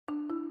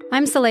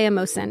I'm Saleha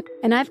Mohsin,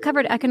 and I've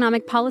covered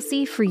economic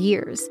policy for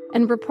years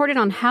and reported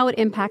on how it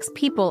impacts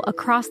people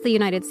across the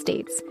United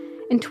States.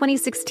 In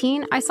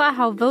 2016, I saw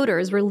how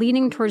voters were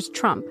leaning towards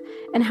Trump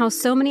and how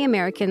so many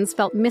Americans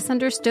felt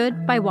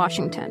misunderstood by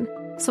Washington.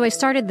 So I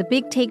started the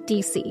Big Take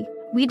DC.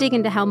 We dig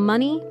into how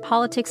money,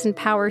 politics, and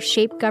power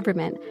shape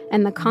government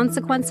and the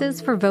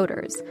consequences for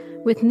voters.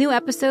 With new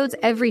episodes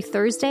every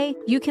Thursday,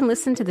 you can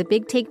listen to the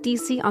Big Take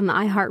DC on the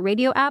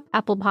iHeartRadio app,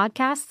 Apple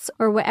Podcasts,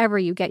 or wherever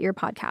you get your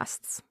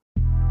podcasts.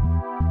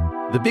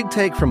 The Big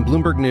Take from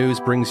Bloomberg News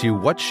brings you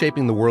what's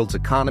shaping the world's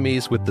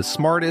economies with the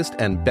smartest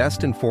and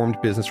best-informed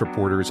business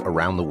reporters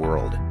around the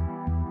world.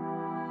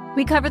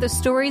 We cover the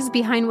stories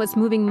behind what's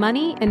moving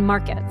money and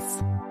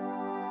markets,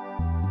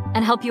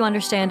 and help you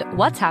understand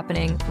what's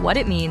happening, what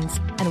it means,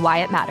 and why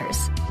it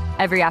matters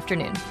every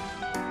afternoon.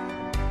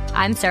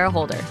 I'm Sarah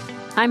Holder.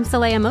 I'm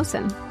Saleha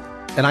Mohsin.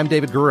 And I'm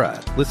David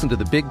Gura. Listen to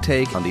The Big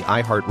Take on the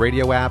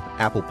iHeartRadio app,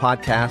 Apple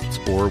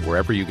Podcasts, or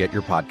wherever you get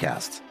your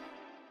podcasts.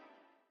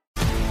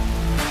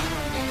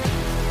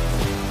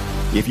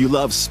 If you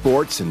love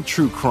sports and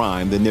true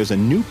crime, then there's a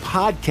new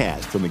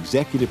podcast from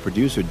executive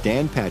producer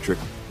Dan Patrick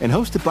and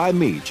hosted by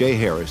me, Jay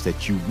Harris,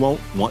 that you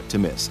won't want to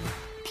miss.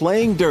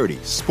 Playing Dirty: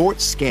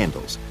 Sports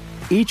Scandals.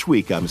 Each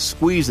week, I'm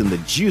squeezing the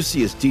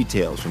juiciest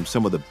details from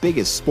some of the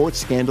biggest sports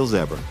scandals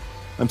ever.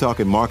 I'm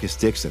talking Marcus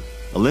Dixon,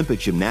 Olympic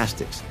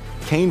gymnastics,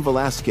 Cain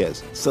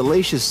Velasquez,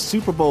 salacious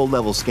Super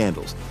Bowl-level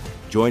scandals.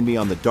 Join me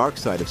on the dark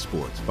side of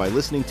sports by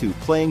listening to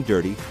Playing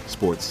Dirty: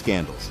 Sports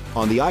Scandals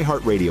on the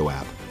iHeartRadio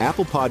app,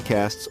 Apple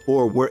Podcasts,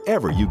 or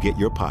wherever you get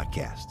your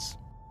podcasts.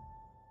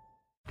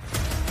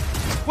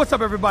 What's up,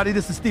 everybody?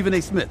 This is Stephen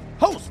A. Smith,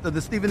 host of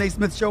the Stephen A.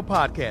 Smith Show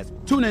podcast.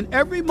 Tune in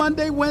every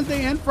Monday,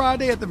 Wednesday, and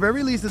Friday at the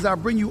very least as I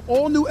bring you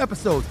all new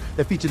episodes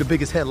that feature the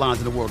biggest headlines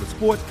in the world of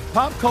sports,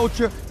 pop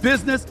culture,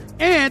 business,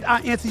 and I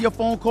answer your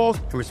phone calls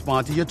and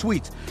respond to your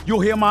tweets.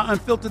 You'll hear my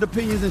unfiltered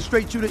opinions and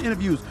straight-shooter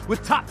interviews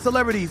with top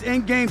celebrities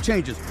and game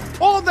changers.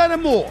 All that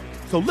and more.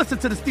 So listen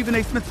to the Stephen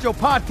A. Smith Show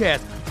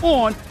podcast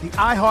on the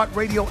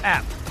iHeartRadio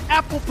app,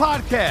 Apple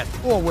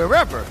Podcasts, or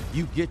wherever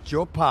you get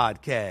your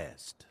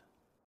podcast.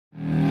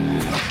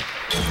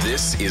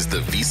 This is the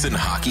VSiN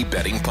Hockey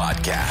Betting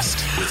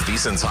Podcast with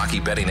VSiN's hockey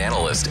betting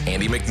analyst,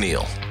 Andy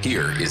McNeil.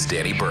 Here is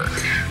Danny Burke.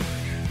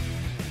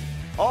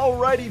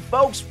 Alrighty,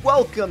 folks,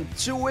 welcome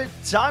to it.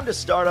 Time to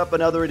start up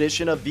another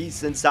edition of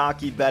VSiN's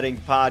Hockey Betting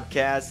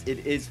Podcast.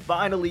 It is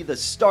finally the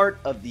start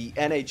of the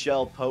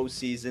NHL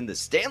postseason, the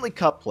Stanley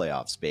Cup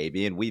playoffs,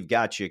 baby, and we've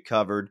got you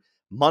covered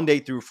Monday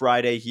through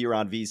Friday here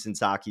on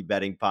VSiN's Hockey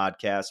Betting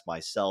Podcast.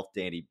 Myself,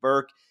 Danny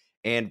Burke,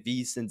 and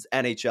VSiN's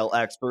NHL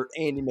expert,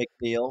 Andy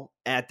McNeil,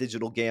 at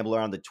Digital Gambler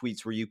on the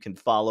tweets where you can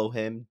follow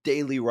him.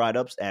 Daily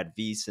write-ups at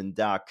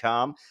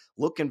VSiN.com.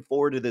 Looking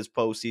forward to this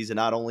postseason,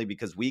 not only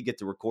because we get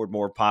to record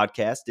more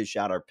podcasts, dish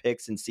out our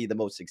picks, and see the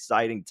most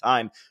exciting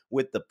time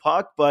with the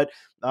puck, but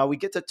we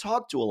get to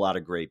talk to a lot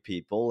of great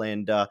people,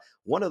 and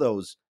one of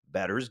those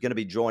bettors going to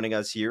be joining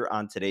us here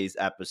on today's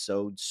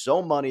episode.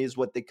 So Money is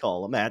what they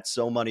call him, at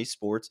So Money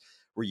Sports,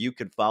 where you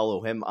can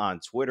follow him on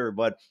Twitter.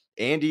 But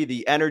Andy,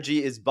 the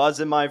energy is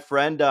buzzing, my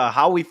friend.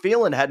 How are we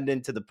feeling heading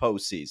into the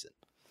postseason?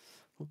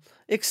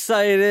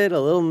 Excited, a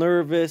little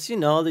nervous,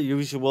 the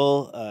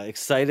usual.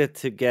 Excited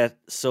to get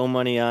So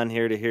Money on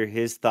here to hear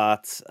his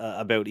thoughts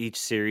about each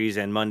series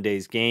and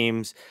Monday's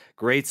games.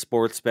 Great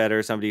sports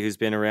bettor, somebody who's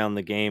been around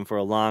the game for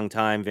a long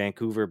time,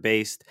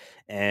 Vancouver-based,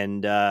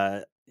 and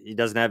he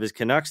doesn't have his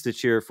Canucks to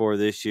cheer for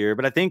this year.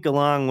 But I think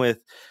along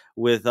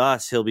with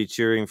us, he'll be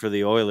cheering for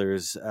the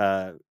Oilers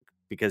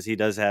because he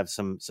does have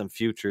some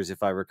futures,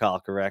 if I recall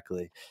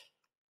correctly.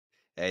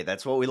 Hey,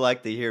 that's what we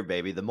like to hear,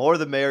 baby. The more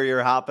the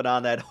merrier, hopping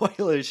on that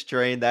Oilers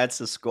train. That's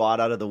the squad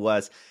out of the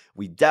West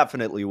we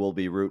definitely will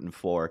be rooting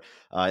for.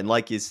 And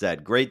like you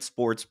said, great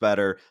sports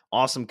bettor,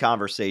 awesome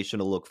conversation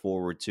to look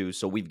forward to.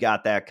 So we've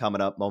got that coming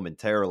up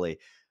momentarily.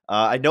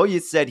 I know you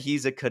said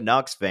he's a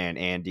Canucks fan,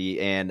 Andy,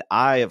 and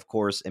I, of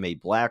course, am a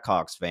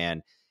Blackhawks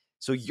fan.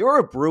 So you're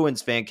a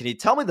Bruins fan. Can you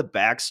tell me the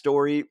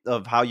backstory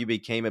of how you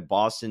became a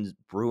Boston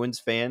Bruins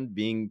fan,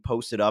 being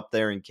posted up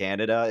there in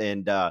Canada?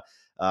 And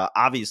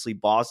obviously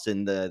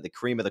Boston, the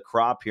cream of the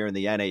crop here in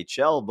the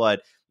NHL,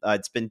 but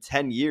it's been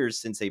 10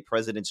 years since a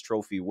President's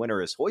Trophy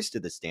winner has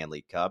hoisted the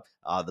Stanley Cup.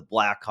 The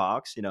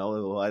Blackhawks,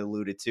 who I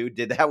alluded to,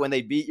 did that when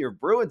they beat your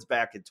Bruins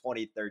back in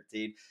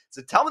 2013.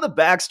 So tell me the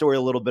backstory a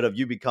little bit of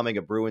you becoming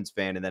a Bruins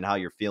fan and then how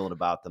you're feeling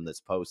about them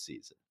this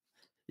postseason.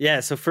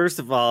 Yeah, so first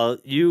of all,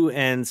 you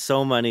and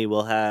So Money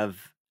will have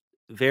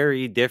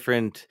very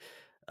different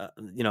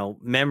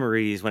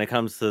memories when it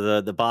comes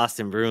to the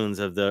Boston Bruins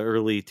of the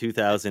early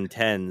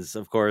 2010s.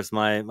 Of course,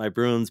 my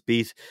Bruins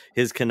beat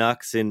his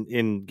Canucks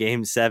in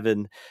Game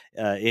 7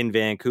 in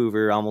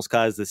Vancouver, almost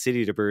caused the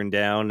city to burn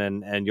down,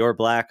 and your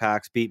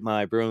Blackhawks beat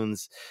my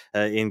Bruins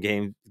in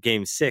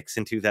Game 6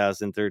 in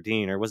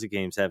 2013, or was it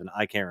Game 7?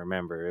 I can't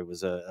remember. It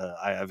was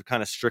I've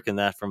kind of stricken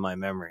that from my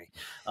memory.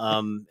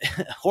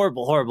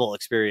 Horrible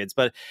experience.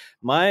 But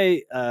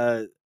my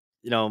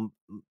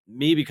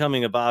me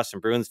becoming a Boston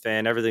Bruins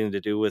fan, everything to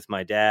do with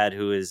my dad,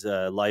 who is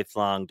a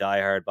lifelong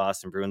diehard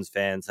Boston Bruins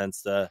fan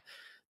since the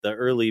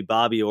early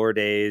Bobby Orr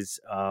days.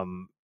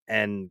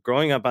 And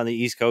growing up on the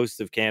East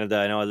Coast of Canada,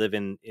 I know I live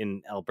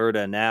in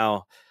Alberta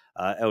now,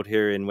 out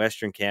here in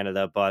Western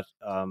Canada, but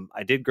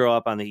I did grow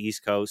up on the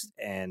East Coast,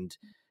 and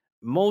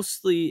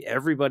mostly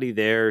everybody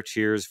there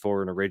cheers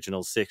for an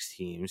original six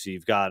team. So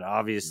you've got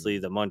obviously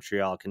the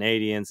Montreal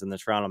Canadiens and the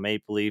Toronto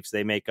Maple Leafs.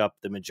 They make up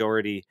the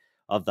majority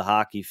of the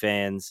hockey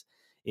fans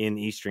in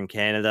Eastern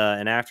Canada.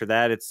 And after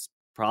that, it's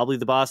probably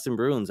the Boston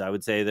Bruins. I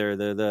would say they're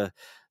the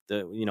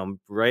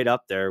right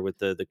up there with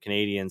the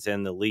Canadiens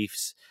and the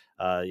Leafs,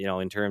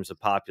 in terms of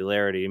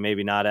popularity.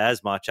 Maybe not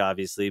as much,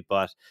 obviously,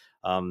 but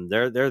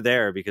they're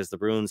there because the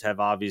Bruins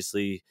have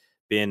obviously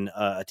been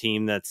a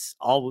team that's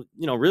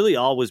really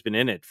always been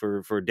in it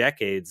for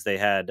decades. They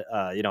had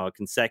a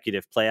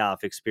consecutive playoff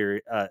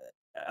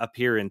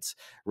appearance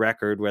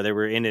record where they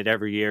were in it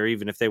every year,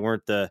 even if they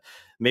weren't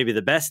maybe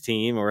the best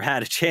team or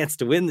had a chance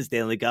to win the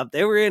Stanley Cup,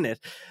 they were in it.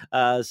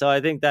 So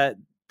I think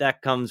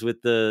that comes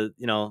with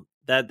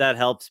that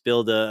helps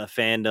build a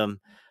fandom.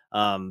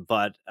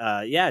 But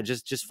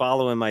just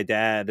following my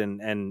dad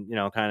and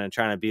kind of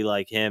trying to be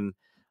like him.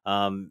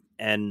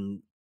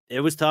 And it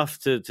was tough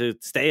to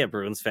stay a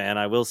Bruins fan.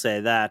 I will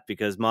say that,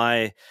 because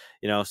my,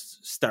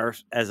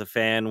 start as a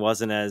fan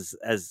wasn't as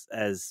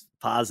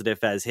positive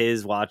as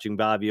his, watching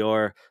Bobby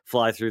Orr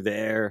fly through the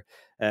air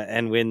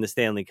and win the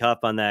Stanley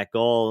Cup on that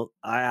goal.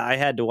 I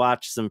had to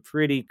watch some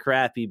pretty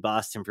crappy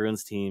Boston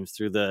Bruins teams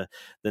through the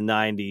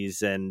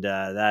 90s. And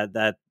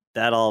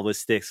that always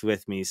sticks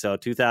with me. So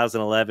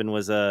 2011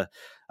 was a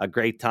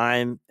great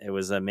time. It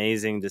was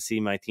amazing to see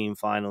my team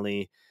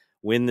finally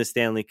win the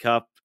Stanley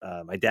Cup.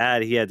 My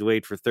dad, he had to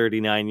wait for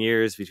 39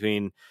 years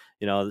between,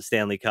 the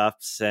Stanley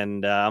Cups.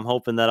 And I'm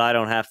hoping that I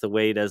don't have to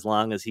wait as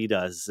long as he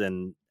does.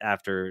 And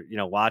after,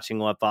 watching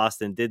what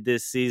Boston did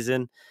this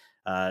season,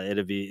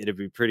 it'd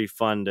be pretty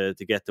fun to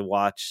get to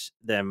watch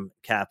them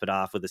cap it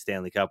off with the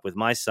Stanley Cup with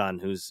my son,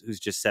 who's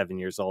just 7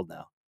 years old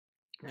now.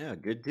 Yeah,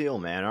 good deal,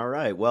 man. All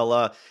right.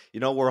 Well,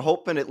 we're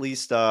hoping at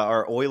least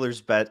our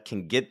Oilers bet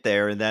can get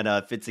there. And then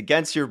if it's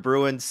against your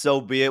Bruins, so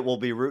be it. We'll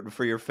be rooting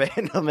for your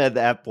fandom at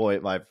that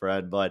point, my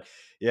friend. But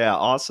yeah,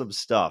 awesome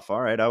stuff.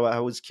 All right. I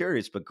was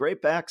curious, but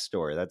great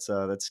backstory.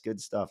 That's good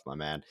stuff, my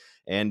man.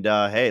 And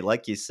hey,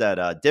 like you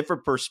said,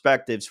 different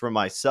perspectives from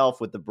myself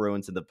with the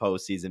Bruins in the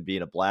postseason,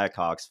 being a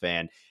Blackhawks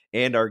fan,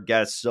 and our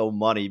guest So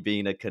Money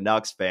being a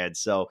Canucks fan.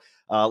 So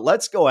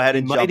let's go ahead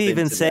and might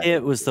even say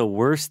it was the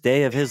worst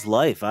day of his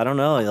life. I don't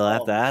know. You'll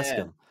have to ask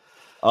him.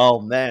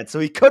 Oh, man. So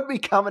he could be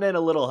coming in a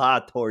little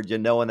hot towards you,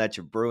 knowing that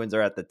your Bruins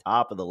are at the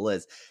top of the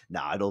list.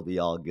 Nah, it'll be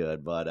all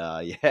good.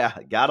 But yeah,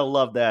 gotta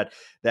love that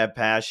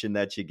passion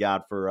that you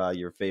got for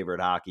your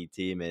favorite hockey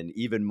team, and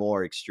even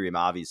more extreme,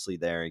 obviously,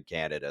 there in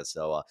Canada.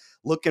 So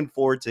looking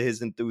forward to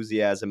his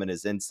enthusiasm and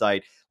his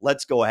insight.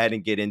 Let's go ahead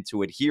and get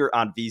into it here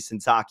on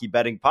VSiN's Hockey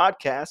Betting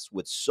Podcast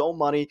with So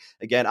Money.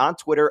 Again, on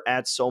Twitter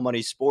at So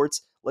Money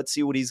Sports. Let's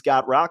see what he's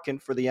got rocking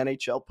for the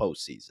NHL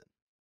postseason.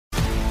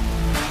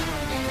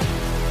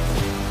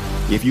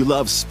 If you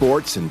love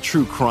sports and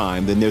true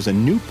crime, then there's a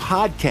new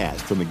podcast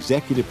from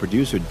executive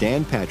producer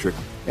Dan Patrick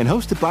and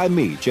hosted by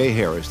me, Jay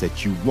Harris,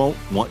 that you won't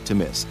want to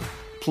miss.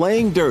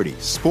 Playing Dirty: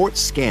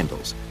 Sports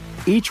Scandals.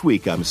 Each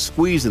week, I'm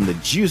squeezing the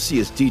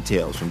juiciest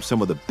details from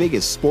some of the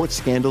biggest sports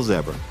scandals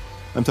ever.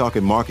 I'm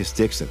talking Marcus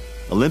Dixon,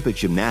 Olympic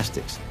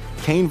gymnastics,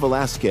 Cain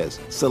Velasquez,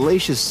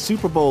 salacious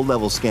Super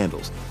Bowl-level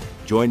scandals.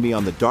 Join me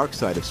on the dark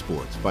side of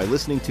sports by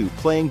listening to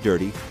Playing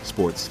Dirty: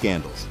 Sports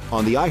Scandals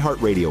on the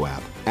iHeartRadio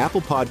app,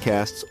 Apple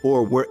Podcasts,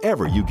 or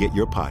wherever you get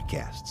your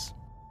podcasts.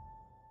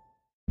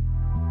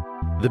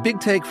 The Big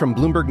Take from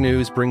Bloomberg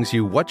News brings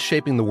you what's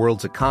shaping the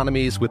world's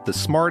economies with the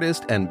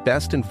smartest and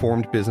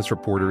best-informed business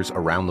reporters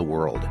around the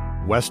world.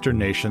 Western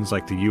nations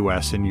like the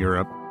U.S. and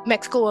Europe.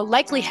 Mexico will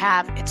likely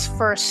have its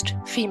first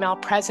female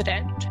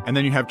president. And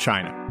then you have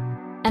China.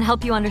 And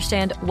help you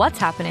understand what's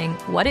happening,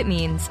 what it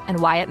means, and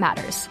why it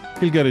matters.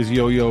 He'll get his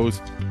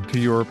yo-yos to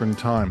Europe in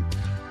time.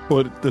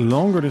 But the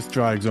longer this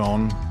drags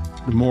on,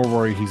 the more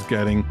worry he's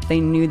getting.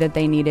 They knew that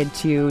they needed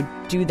to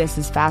do this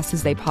as fast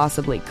as they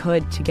possibly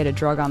could to get a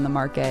drug on the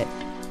market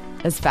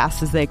as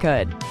fast as they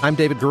could. I'm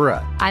David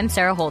Gura. I'm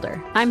Sarah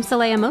Holder. I'm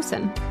Saleha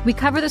Mohsen. We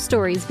cover the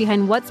stories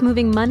behind what's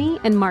moving money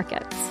and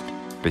markets.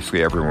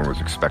 Basically, everyone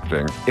was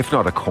expecting, if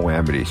not a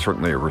calamity,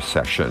 certainly a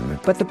recession.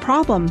 But the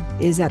problem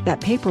is that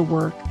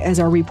paperwork, as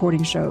our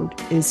reporting showed,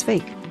 is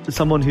fake. As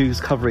someone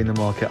who's covering the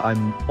market,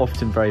 I'm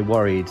often very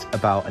worried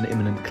about an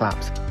imminent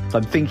collapse. So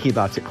I'm thinking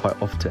about it quite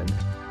often.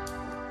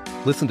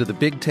 Listen to The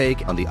Big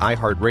Take on the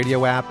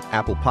iHeartRadio app,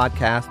 Apple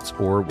Podcasts,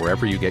 or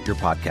wherever you get your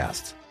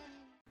podcasts.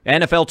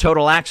 NFL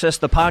Total Access,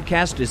 the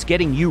podcast, is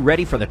getting you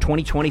ready for the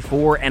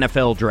 2024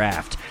 NFL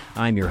Draft.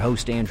 I'm your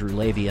host, Andrew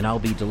Levy, and I'll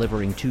be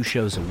delivering 2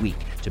 shows a week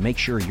to make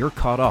sure you're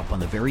caught up on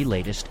the very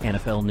latest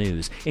NFL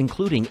news,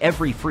 including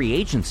every free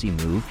agency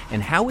move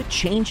and how it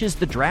changes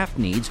the draft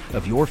needs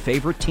of your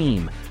favorite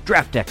team.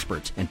 Draft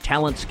experts and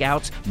talent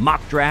scouts,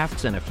 mock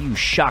drafts, and a few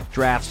shock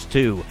drafts,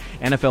 too.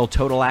 NFL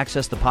Total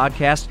Access, the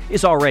podcast,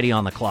 is already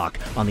on the clock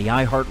on the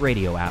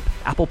iHeartRadio app,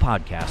 Apple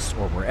Podcasts,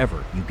 or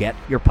wherever you get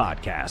your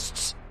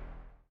podcasts.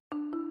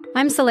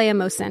 I'm Saleha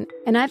Mohsin,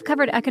 and I've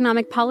covered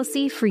economic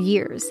policy for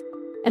years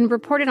and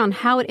reported on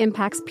how it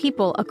impacts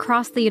people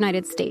across the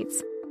United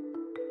States.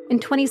 In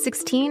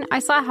 2016, I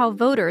saw how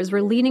voters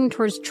were leaning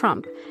towards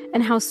Trump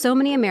and how so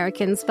many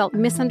Americans felt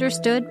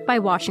misunderstood by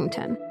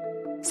Washington.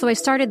 So I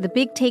started the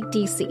Big Take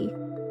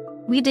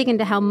DC. We dig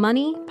into how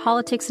money,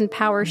 politics, and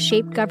power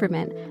shape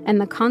government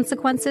and the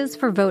consequences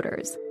for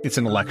voters. It's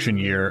an election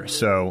year,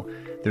 so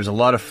there's a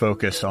lot of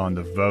focus on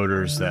the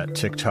voters that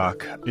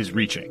TikTok is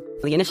reaching.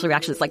 The initial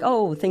reaction is like,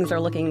 oh, things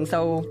are looking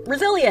so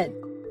resilient.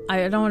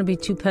 I don't want to be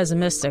too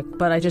pessimistic,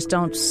 but I just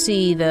don't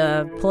see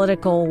the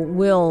political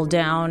will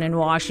down in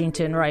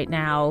Washington right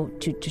now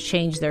to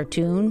change their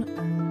tune.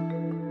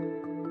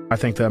 I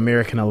think the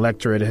American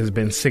electorate has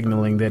been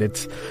signaling that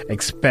it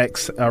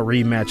expects a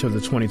rematch of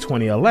the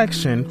 2020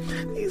 election.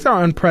 These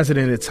are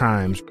unprecedented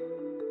times.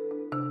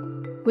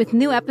 With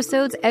new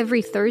episodes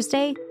every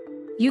Thursday,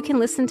 you can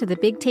listen to the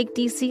Big Take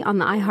DC on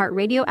the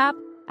iHeartRadio app,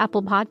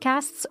 Apple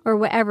Podcasts, or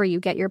wherever you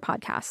get your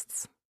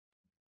podcasts.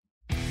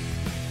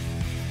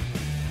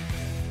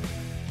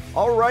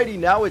 Alrighty,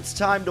 now it's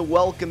time to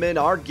welcome in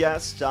our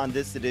guest on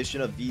this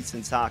edition of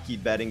VSiN's Hockey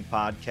Betting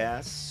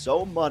Podcast.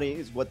 So Money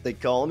is what they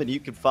call him, and you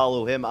can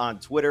follow him on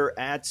Twitter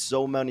at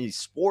So Money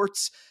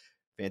Sports.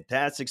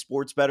 Fantastic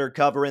sports bettor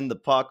covering the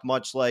puck,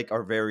 much like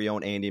our very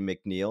own Andy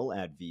McNeil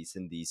at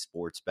VSiN, the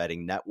Sports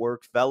Betting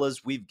Network.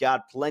 Fellas, we've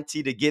got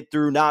plenty to get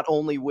through, not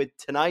only with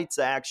tonight's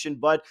action,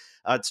 but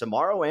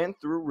tomorrow and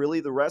through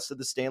really the rest of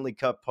the Stanley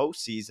Cup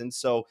postseason.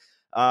 So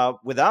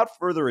without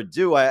further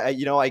ado,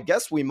 I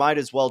guess we might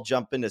as well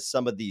jump into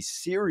some of these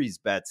series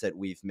bets that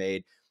we've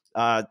made.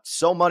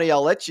 So Money,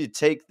 I'll let you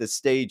take the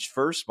stage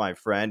first, my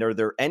friend. Are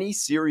there any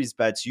series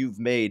bets you've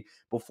made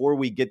before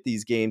we get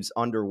these games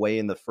underway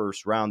in the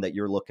first round that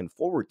you're looking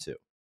forward to?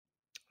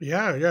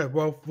 Yeah.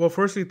 Well,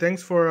 firstly,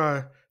 thanks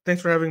for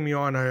having me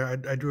on.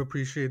 I do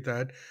appreciate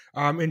that.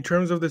 In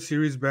terms of the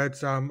series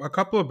bets, a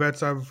couple of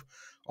bets I've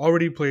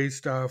already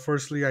placed.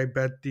 Firstly, I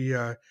bet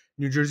the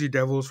New Jersey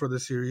Devils for the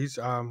series.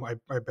 I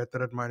bet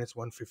that at minus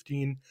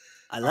 115.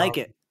 I like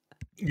it.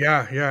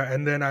 Yeah.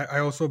 And then I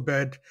also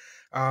bet.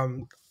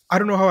 I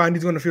don't know how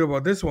Andy's going to feel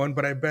about this one,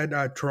 but I bet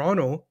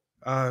Toronto,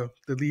 the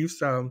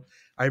Leafs.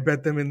 I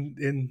bet them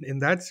in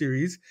that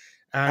series.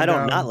 And, I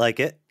don't not like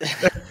it.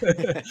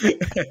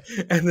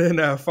 And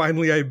then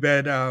finally, I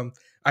bet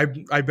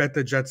I bet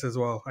the Jets as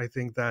well. I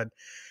think that.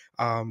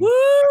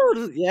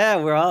 Woo! Yeah,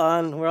 we're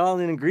all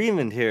in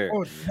agreement here.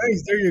 Oh,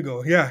 nice. There you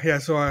go. Yeah.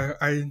 So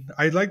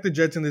I like the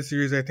Jets in this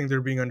series. I think they're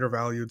being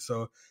undervalued.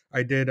 So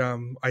I did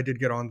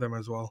get on them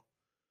as well.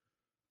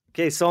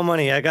 Okay, So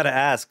Money, I got to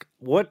ask,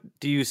 what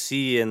do you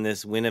see in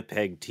this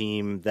Winnipeg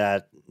team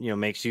that,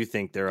 makes you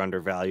think they're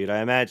undervalued?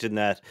 I imagine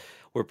that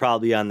we're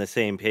probably on the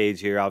same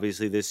page here.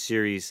 Obviously, this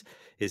series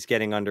is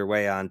getting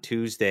underway on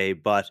Tuesday,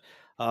 but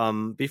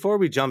before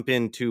we jump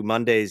into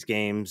Monday's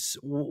games,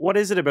 what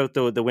is it about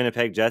the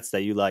Winnipeg Jets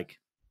that you like?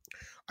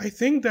 I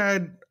think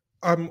that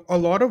a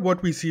lot of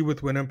what we see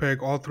with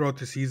Winnipeg all throughout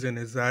the season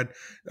is that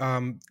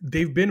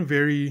they've been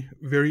very,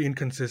 very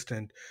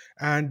inconsistent.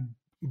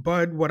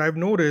 But what I've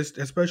noticed,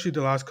 especially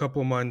the last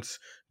couple of months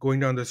going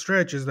down the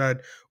stretch, is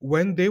that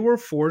when they were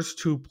forced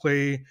to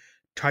play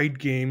tight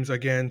games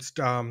against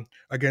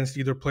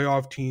either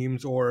playoff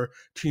teams or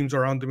teams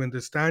around them in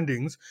the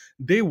standings,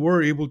 they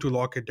were able to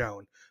lock it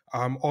down.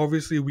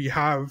 Obviously, we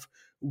have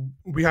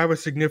a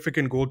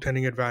significant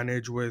goaltending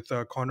advantage with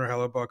Connor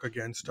Hellebuck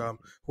against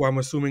who I'm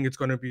assuming it's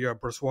going to be a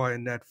Brossoit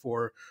in net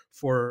for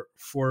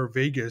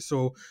Vegas.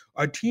 So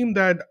a team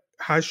that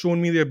has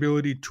shown me the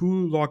ability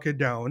to lock it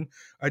down,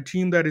 a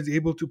team that is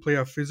able to play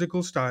a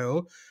physical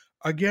style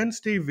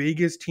against a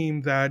Vegas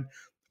team that,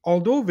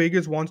 although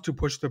Vegas wants to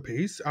push the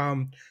pace,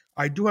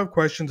 I do have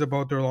questions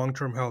about their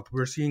long-term health.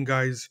 We're seeing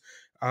guys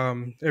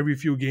every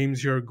few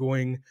games here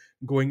going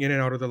in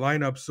and out of the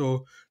lineup.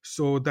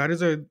 So that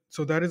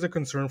is a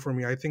concern for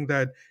me. I think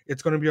that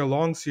it's going to be a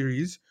long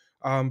series,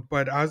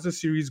 but as the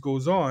series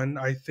goes on,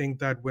 I think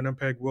that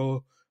Winnipeg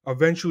will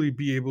eventually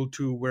be able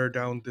to wear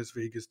down this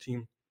Vegas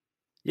team.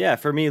 Yeah,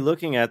 for me,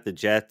 looking at the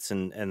Jets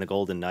and the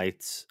Golden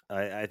Knights,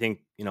 I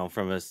think,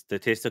 from a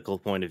statistical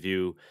point of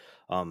view,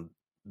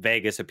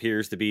 Vegas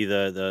appears to be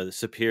the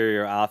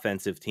superior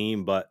offensive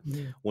team. But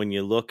when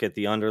you look at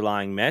the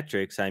underlying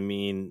metrics, I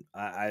mean,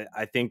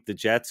 I think the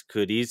Jets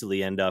could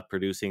easily end up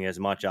producing as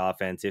much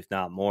offense, if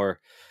not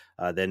more,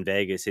 than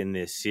Vegas in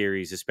this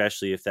series,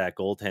 especially if that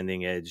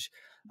goaltending edge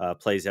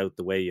plays out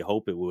the way you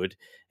hope it would.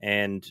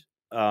 And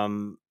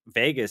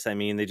Vegas, I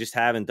mean, they just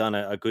haven't done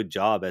a good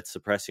job at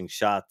suppressing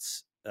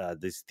shots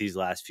these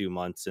last few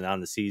months, and on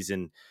the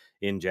season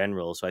in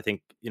general. So I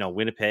think,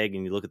 Winnipeg,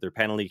 and you look at their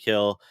penalty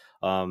kill,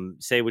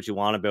 say what you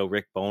want about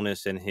Rick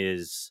Bowness and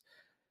his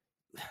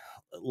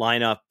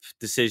lineup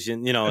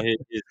decision,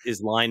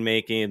 his line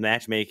making and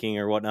matchmaking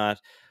or whatnot.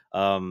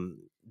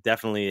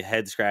 Definitely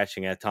head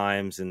scratching at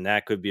times, and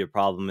that could be a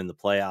problem in the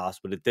playoffs.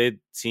 But it did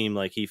seem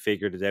like he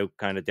figured it out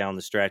kind of down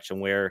the stretch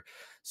and where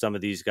some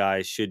of these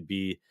guys should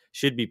be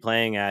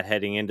playing at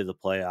heading into the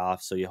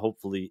playoffs. So you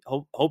hopefully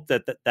hope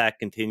that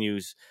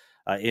continues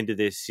into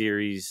this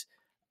series.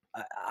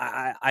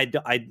 I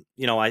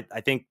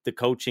think the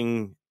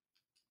coaching,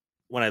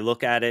 when I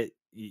look at it,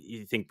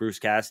 you think Bruce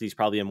Cassidy's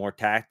probably a more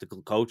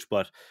tactical coach,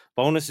 but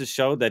Bonus has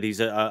showed that he's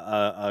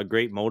a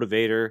great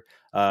motivator,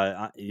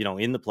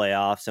 in the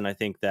playoffs. And I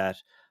think that,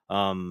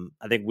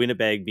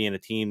 Winnipeg, being a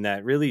team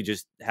that really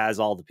just has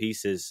all the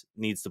pieces,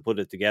 needs to put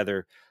it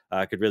together,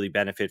 could really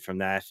benefit from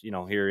that,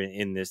 here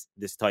in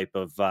this type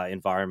of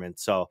environment.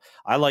 So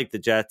I like the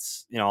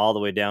Jets, all the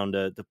way down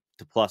to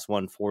plus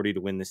 140 to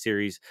win the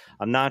series.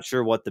 I'm not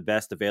sure what the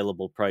best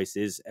available price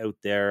is out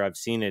there. I've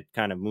seen it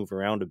kind of move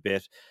around a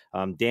bit.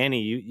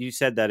 Danny, you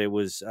said that it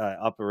was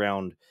up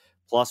around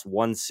plus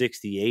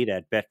 168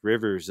 at Bet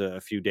Rivers a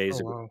few days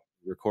ago. Wow.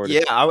 Recorded.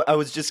 Yeah, I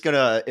was just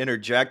gonna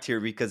interject here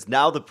because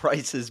now the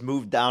price has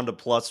moved down to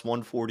plus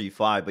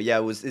 145. But yeah,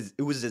 it was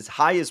as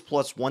high as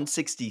plus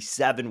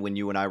 167 when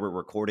you and I were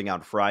recording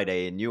on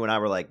Friday, and you and I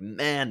were like,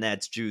 "Man,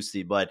 that's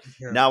juicy." But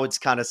now it's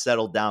kind of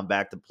settled down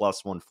back to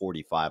plus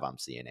 145. I'm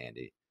seeing,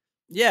 Andy.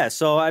 Yeah,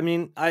 so I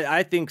mean,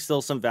 I think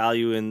still some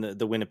value in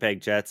the Winnipeg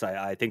Jets.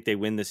 I think they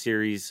win the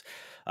series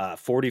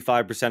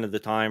 45% of the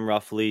time,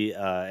 roughly,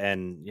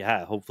 and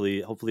yeah, hopefully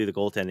the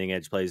goaltending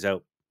edge plays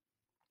out.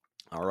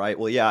 All right.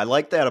 Well, yeah, I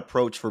like that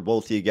approach for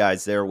both of you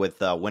guys there with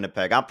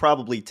Winnipeg. I'm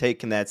probably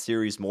taking that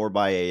series more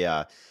by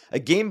a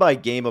game by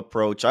game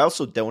approach. I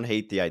also don't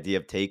hate the idea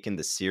of taking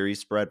the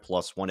series spread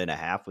plus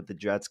 1.5 with the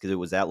Jets because it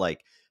was at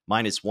like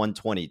minus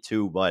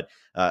 122. But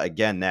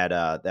again,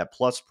 that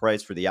plus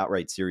price for the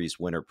outright series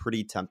winner,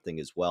 pretty tempting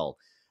as well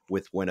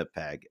with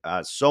Winnipeg.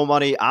 So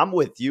money, I'm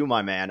with you,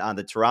 my man, on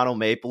the Toronto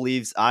Maple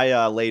Leafs.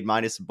 I laid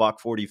minus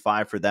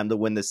 $1.45 for them to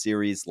win the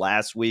series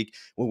last week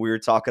when we were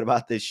talking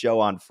about this show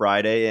on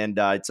Friday. And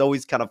it's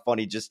always kind of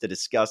funny just to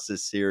discuss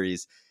this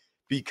series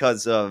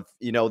because of,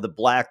 the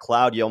black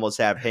cloud you almost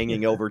have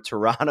hanging over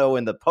Toronto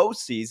in the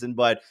postseason.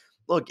 But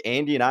look,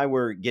 Andy and I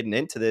were getting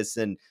into this,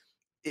 and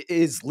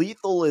as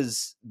lethal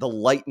as the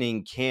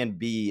Lightning can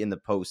be in the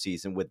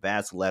postseason with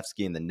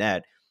Vasilevsky in the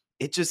net,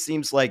 it just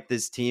seems like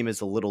this team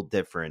is a little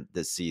different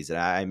this season.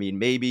 I mean,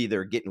 maybe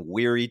they're getting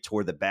weary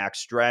toward the back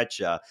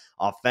stretch,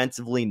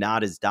 offensively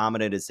not as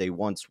dominant as they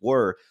once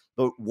were.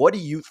 But what do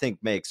you think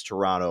makes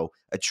Toronto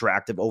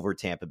attractive over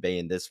Tampa Bay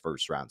in this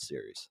first round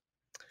series?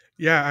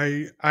 Yeah,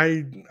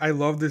 I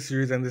love this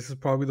series, and this is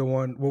probably the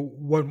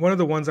one of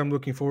the ones I'm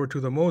looking forward to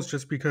the most,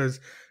 just because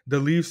the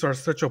Leafs are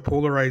such a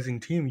polarizing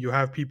team. You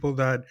have people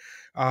that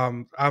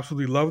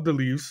absolutely love the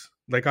Leafs,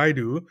 like I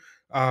do,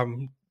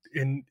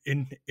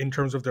 in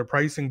terms of their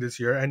pricing this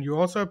year, and you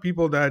also have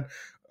people that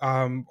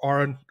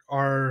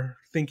are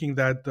thinking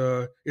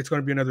that it's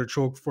going to be another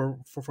choke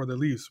for the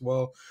Leafs.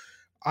 Well,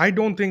 I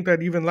don't think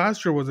that even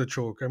last year was a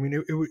choke. I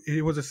mean,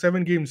 it was a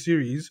 7-game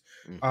series.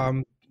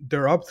 Mm-hmm.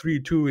 They're up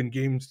 3-2 in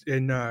games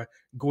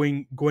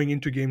going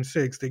into game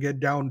 6. They get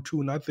down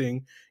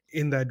 2-0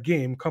 in that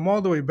game, come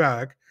all the way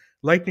back.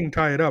 Lightning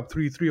tie it up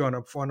 3-3 on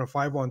a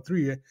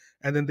 5-on-3,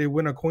 and then they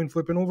win a coin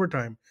flip in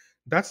overtime.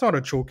 That's not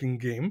a choking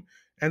game.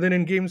 And then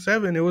in game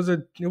 7, it was a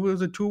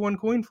 2-1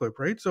 coin flip,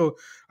 right? So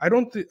I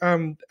don't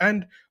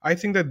and I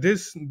think that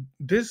this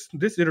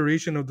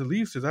iteration of the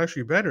Leafs is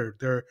actually better.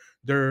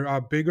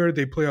 They're bigger.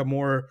 They play a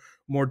more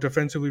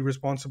defensively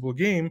responsible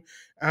game,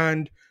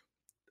 and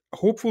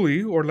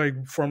hopefully, or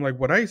like from like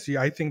what I see,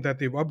 I think that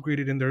they've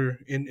upgraded in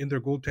their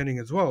goaltending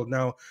as well.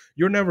 Now,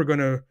 you're never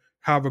gonna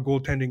have a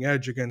goaltending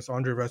edge against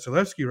Andre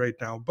Vasilevsky right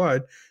now,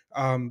 but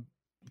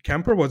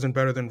Kemper wasn't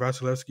better than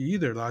Vasilevsky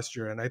either last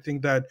year. And I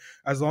think that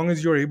as long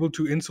as you're able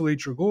to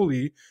insulate your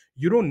goalie,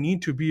 you don't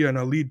need to be an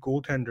elite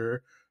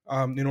goaltender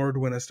in order to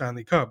win a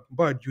Stanley Cup,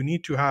 but you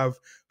need to have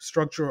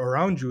structure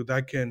around you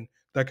that can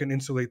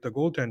insulate the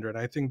goaltender. And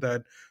I think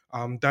that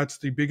that's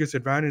the biggest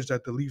advantage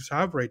that the Leafs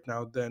have right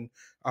now than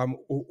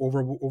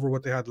over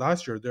what they had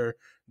last year.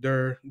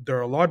 They're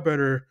a lot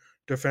better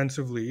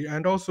defensively,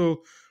 and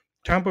also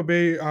Tampa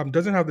Bay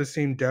doesn't have the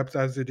same depth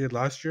as they did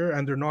last year,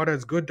 and they're not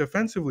as good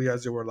defensively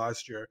as they were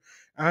last year.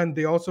 And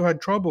they also had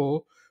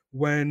trouble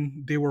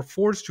when they were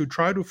forced to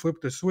try to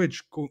flip the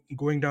switch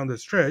going down the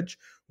stretch,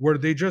 where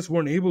they just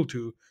weren't able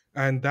to,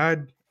 and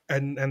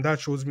that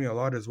shows me a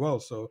lot as well.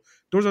 So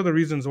those are the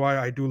reasons why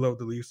I do love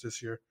the Leafs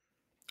this year.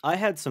 I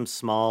had some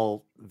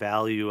small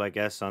value, I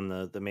guess, on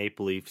the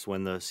Maple Leafs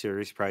when the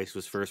series price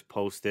was first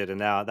posted, and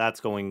now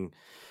that's going,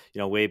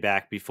 way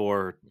back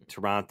before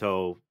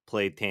Toronto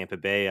played Tampa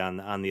Bay on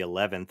the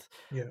 11th.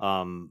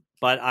 Yeah.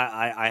 But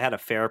I had a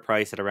fair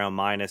price at around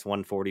minus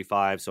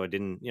 145, so I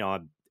didn't, a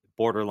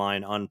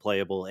borderline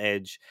unplayable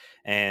edge,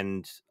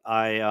 and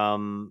I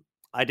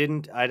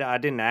didn't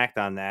act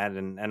on that,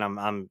 and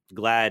I'm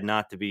glad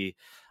not to be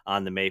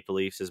on the Maple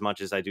Leafs, as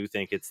much as I do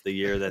think it's the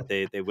year that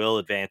they will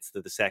advance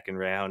to the second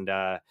round.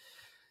 I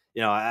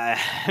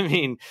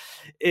mean,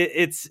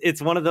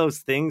 it's one of those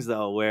things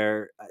though,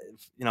 where,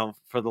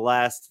 for the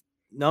last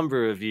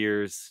number of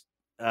years,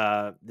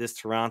 this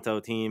Toronto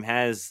team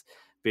has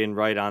been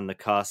right on the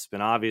cusp,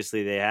 and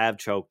obviously they have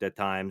choked at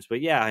times.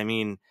 But yeah, I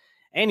mean,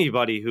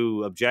 anybody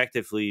who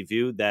objectively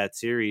viewed that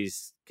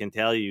series can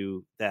tell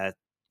you that,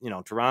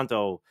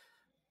 Toronto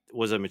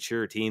was a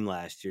mature team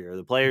last year.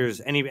 The players,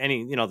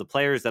 the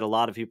players that a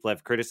lot of people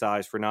have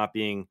criticized for not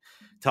being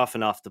tough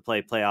enough to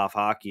play playoff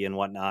hockey and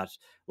whatnot,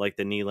 like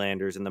the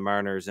Nylanders and the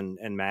Marners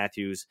and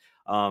Matthews,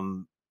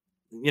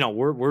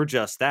 we're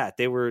just that.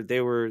 They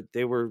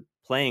were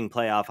playing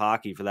playoff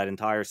hockey for that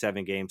entire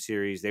 7-game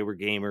series. They were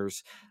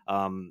gamers.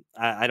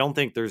 I don't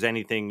think there's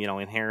anything,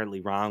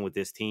 inherently wrong with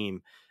this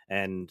team.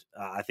 And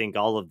I think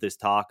all of this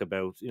talk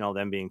about,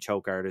 them being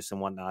choke artists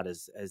and whatnot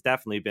has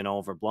definitely been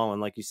overblown.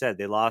 Like you said,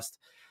 they lost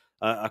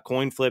a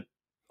coin flip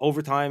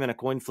overtime and a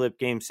coin flip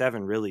game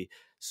 7, really.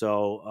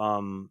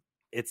 So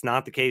it's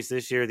not the case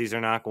this year. These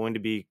are not going to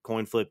be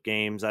coin flip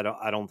games.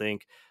 I don't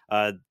think.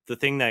 The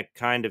thing that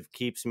kind of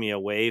keeps me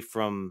away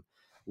from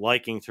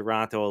liking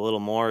Toronto a little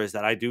more is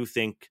that I do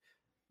think,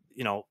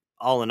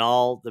 all in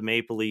all, the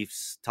Maple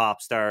Leafs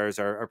top stars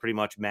are pretty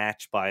much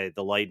matched by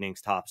the Lightning's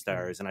top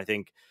stars. And I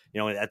think,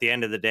 at the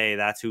end of the day,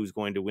 that's who's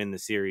going to win the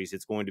series.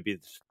 It's going to be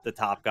the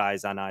top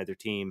guys on either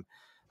team.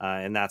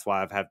 And that's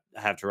why I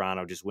have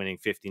Toronto just winning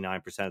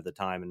 59% of the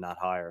time and not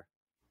higher.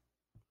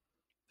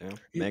 Yeah,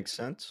 makes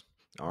sense.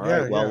 All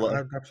right.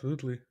 Well,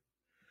 absolutely.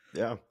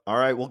 Yeah. All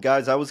right. Well,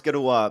 guys, I was going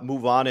to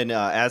move on and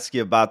ask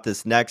you about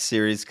this next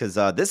series, because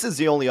this is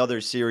the only other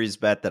series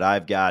bet that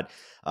I've got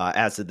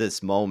as of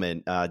this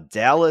moment.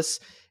 Dallas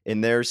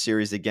in their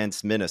series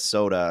against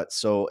Minnesota.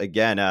 So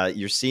again,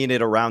 you're seeing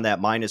it around that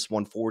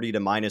 -140 to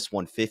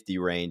 -150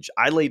 range.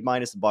 I laid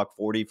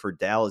 -140 for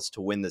Dallas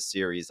to win the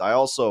series. I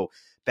also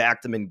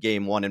backed them in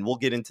game 1, and we'll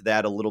get into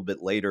that a little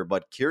bit later.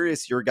 But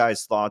curious your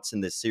guys' thoughts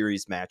in this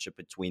series matchup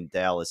between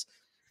Dallas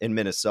and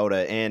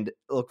Minnesota. And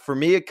look, for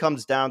me, it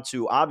comes down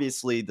to,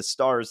 obviously, the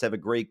Stars have a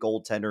great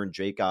goaltender in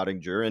Jake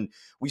Ottinger, and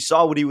we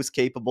saw what he was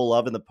capable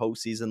of in the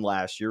postseason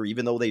last year.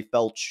 Even though they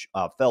fell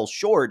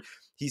short,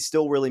 he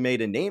still really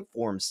made a name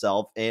for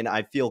himself, and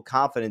I feel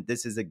confident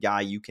this is a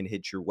guy you can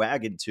hitch your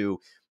wagon to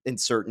in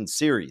certain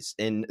series,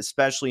 and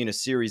especially in a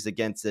series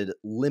against a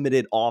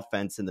limited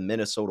offense in the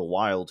Minnesota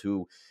Wild,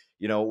 who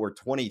were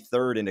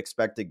 23rd in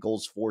expected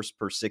goals forced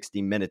per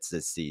 60 minutes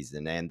this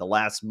season. And the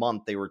last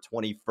month, they were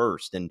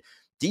 21st. And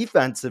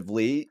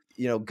defensively,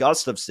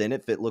 Gustafsson,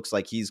 if it looks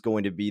like he's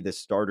going to be the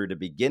starter to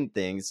begin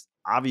things,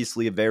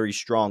 obviously a very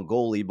strong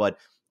goalie, but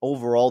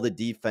overall, the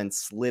defense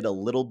slid a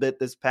little bit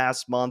this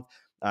past month.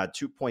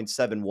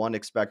 2.71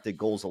 expected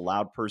goals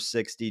allowed per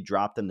 60,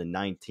 dropped them to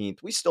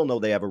 19th. We still know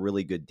they have a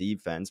really good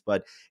defense,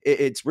 but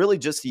it's really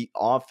just the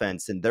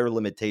offense and their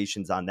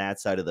limitations on that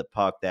side of the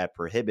puck that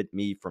prohibit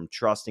me from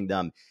trusting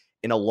them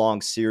in a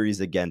long series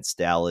against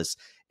Dallas.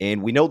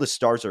 And we know the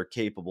Stars are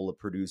capable of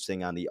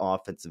producing on the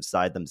offensive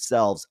side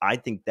themselves. I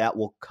think that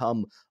will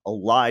come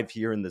alive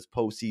here in this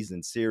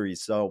postseason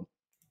series. So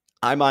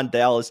I'm on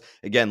Dallas.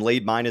 Again,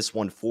 laid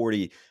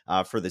 -140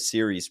 for the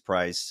series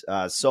price.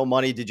 So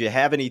Money, did you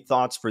have any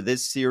thoughts for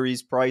this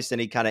series price?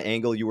 Any kind of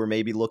angle you were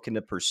maybe looking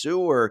to pursue,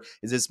 or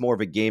is this more of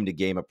a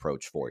game-to-game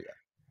approach for you?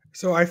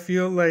 So I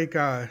feel like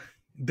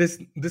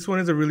this one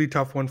is a really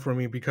tough one for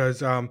me,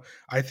 because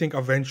I think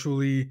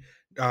eventually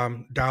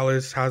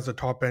Dallas has the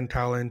top-end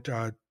talent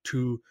and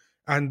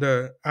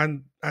a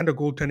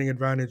goaltending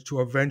advantage to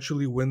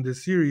eventually win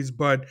this series,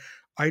 but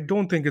I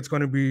don't think it's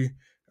going to be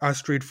as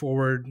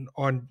straightforward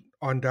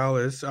on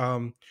Dallas,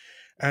 and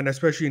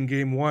especially in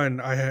game 1,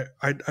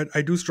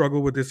 I do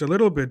struggle with this a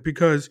little bit,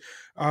 because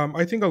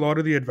I think a lot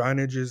of the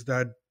advantages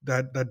that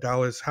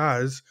Dallas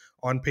has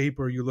on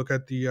paper. You look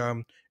at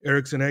the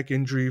Eriksson Ek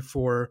injury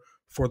for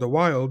the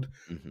Wild,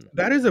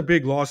 that is a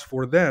big loss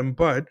for them,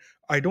 but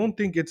I don't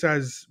think it's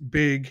as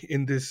big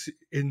in this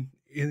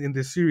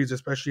series,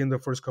 especially in the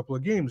first couple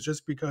of games,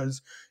 just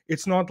because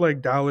it's not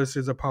like Dallas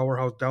is a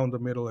powerhouse down the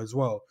middle as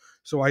well.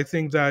 So I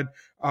think that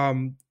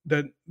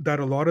that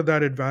a lot of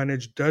that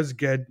advantage does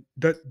get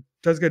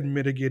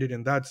mitigated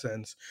in that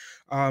sense.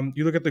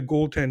 You look at the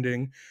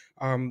goaltending.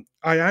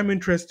 I am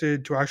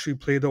interested to actually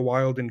play the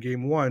Wild in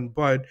game 1,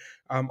 but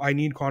I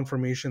need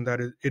confirmation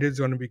that it is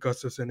going to be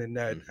Gustafsson in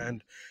net,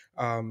 and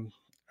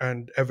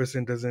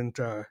Everson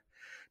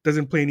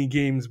doesn't play any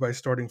games by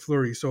starting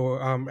Fleury. So,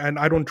 and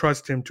I don't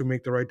trust him to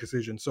make the right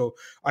decision. So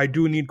I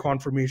do need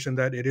confirmation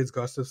that it is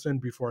Gustafsson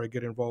before I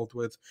get involved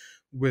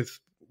with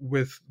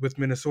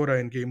Minnesota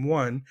in game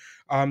 1.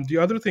 The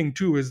other thing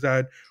too is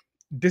that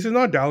this is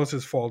not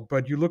Dallas's fault,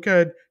 but you look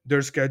at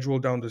their schedule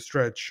down the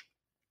stretch.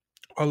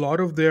 A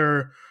lot of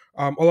their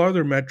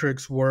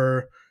metrics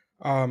were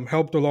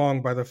helped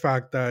along by the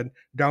fact that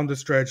down the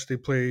stretch they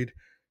played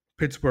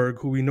Pittsburgh,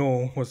 who we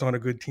know was not a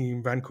good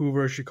team,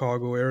 Vancouver,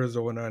 Chicago,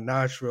 Arizona,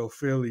 Nashville,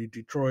 Philly,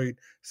 Detroit,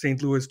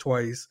 St. Louis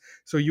twice.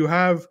 So you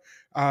have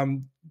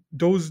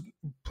those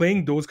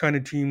kind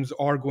of teams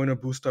are going to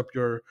boost up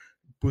your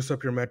boost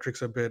up your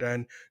metrics a bit.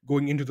 And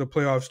going into the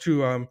playoffs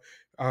too,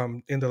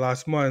 in the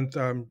last month,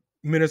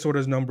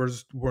 Minnesota's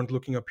numbers weren't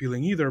looking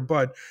appealing either,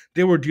 but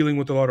they were dealing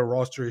with a lot of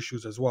roster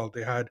issues as well.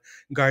 They had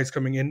guys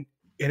coming in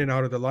and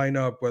out of the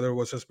lineup, whether it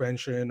was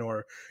suspension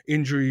or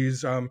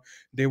injuries.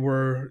 They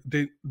weren't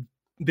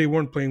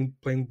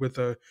playing with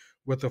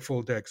a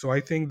full deck. So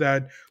I think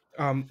that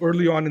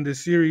early on in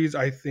this series,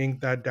 I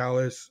think that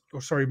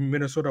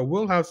Minnesota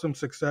will have some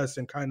success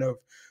in kind of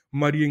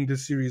muddying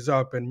this series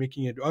up and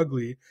making it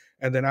ugly.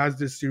 And then as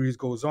this series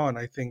goes on,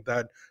 I think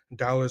that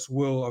Dallas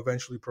will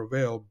eventually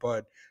prevail,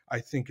 but I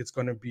think it's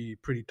going to be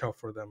pretty tough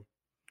for them.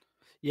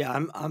 Yeah,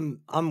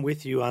 I'm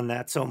with you on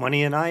that, so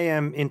money, and I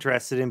am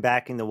interested in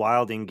backing the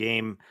Wild in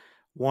game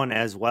one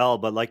as well.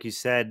 But like you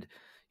said,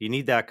 you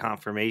need that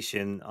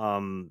confirmation.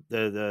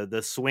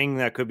 The swing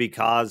that could be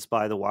caused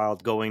by the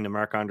Wild going to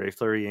Marc-Andre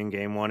Fleury in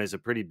game one is a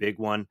pretty big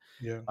one.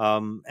 Yeah.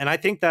 And I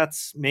think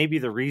that's maybe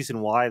the reason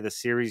why the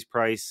series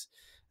price,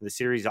 the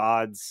series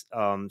odds,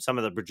 some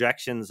of the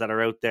projections that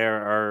are out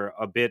there are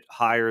a bit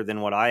higher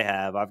than what I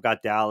have. I've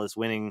got Dallas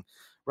winning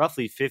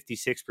roughly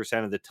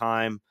 56% of the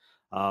time.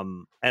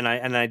 And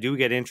I do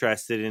get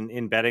interested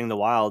in betting the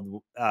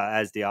Wild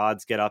as the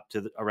odds get up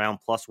to around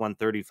plus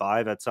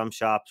 135 at some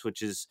shops,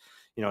 which is,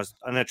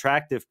 an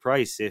attractive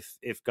price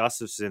if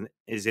Gustafsson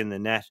is in the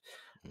net.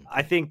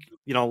 I think,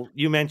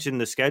 you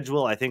mentioned the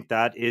schedule. I think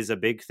that is a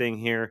big thing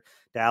here.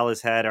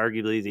 Dallas had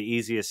arguably the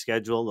easiest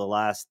schedule the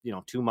last,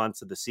 2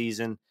 months of the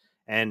season.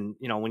 And,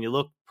 when you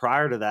look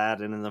prior to that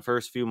and in the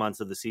first few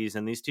months of the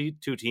season, these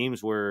two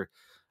teams were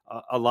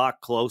a lot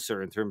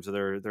closer in terms of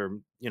their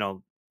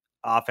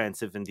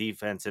offensive and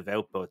defensive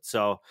output.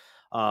 So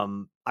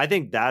I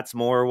think that's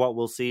more what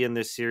we'll see in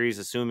this series,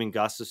 assuming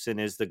Gustafsson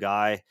is the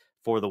guy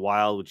for the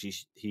Wild,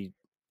 which he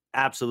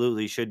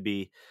absolutely should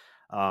be.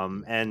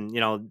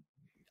 And,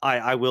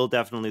 I will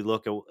definitely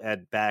look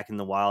at back in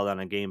the Wild on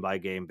a game by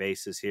game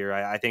basis here.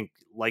 I think,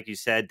 like you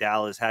said,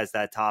 Dallas has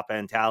that top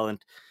end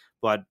talent,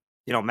 but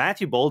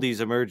Matthew Boldy's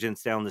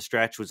emergence down the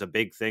stretch was a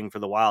big thing for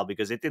the Wild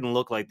because it didn't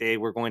look like they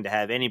were going to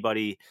have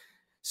anybody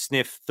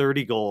sniff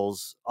 30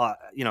 goals,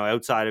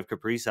 outside of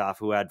Kaprizov,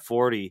 who had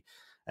 40.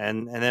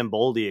 And then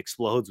Boldy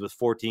explodes with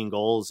 14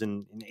 goals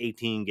in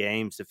 18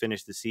 games to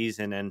finish the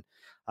season. And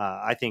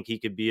I think he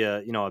could be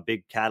a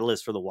big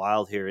catalyst for the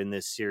Wild here in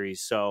this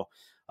series. So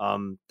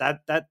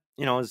that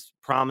is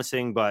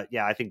promising. But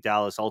yeah, I think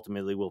Dallas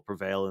ultimately will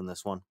prevail in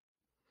this one.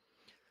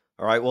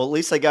 All right, well, at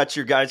least I got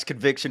your guys'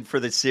 conviction for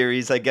the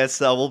series. I guess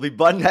we'll be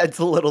butting heads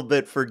a little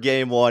bit for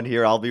game one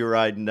here. I'll be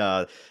riding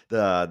the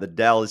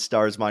Dallas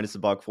Stars minus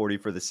 $140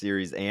 for the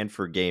series and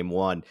for game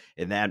one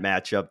in that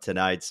matchup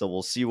tonight. So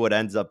we'll see what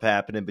ends up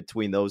happening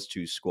between those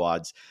two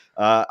squads.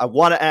 I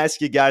want to ask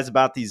you guys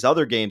about these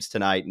other games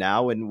tonight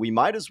now, and we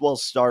might as well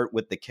start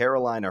with the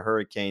Carolina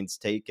Hurricanes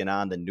taking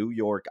on the New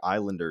York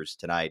Islanders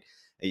tonight.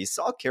 You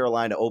saw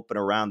Carolina open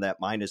around that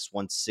minus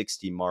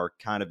 160 mark,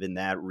 kind of in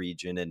that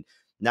region, and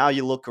now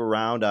you look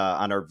around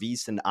on our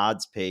VSiN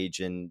odds page,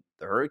 and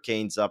the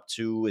Hurricanes up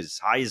to as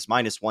high as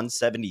minus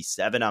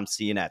 177. I'm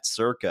seeing at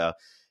circa,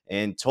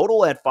 and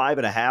total at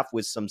 5.5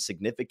 with some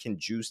significant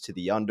juice to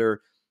the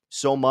under.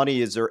 So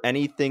money, is there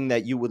anything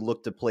that you would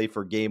look to play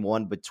for game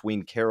one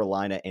between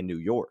Carolina and New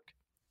York?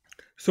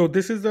 So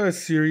this is a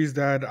series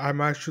that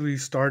I'm actually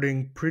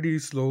starting pretty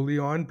slowly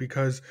on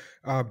because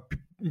of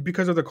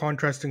the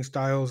contrasting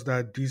styles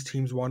that these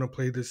teams want to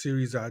play the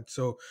series at.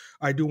 So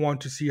I do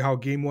want to see how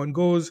game one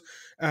goes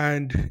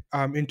and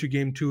into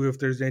game two if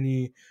there's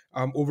any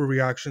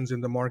overreactions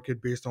in the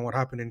market based on what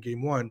happened in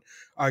game one.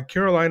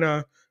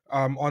 Carolina,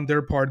 on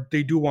their part,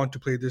 they do want to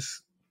play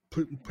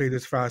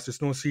this fast.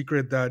 It's no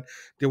secret that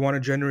they want to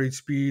generate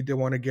speed. They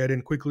want to get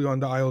in quickly on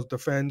the Isles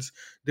defense.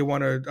 They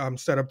want to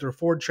set up their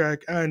forward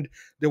check, and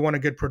they want to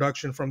get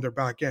production from their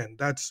back end.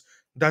 That's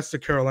the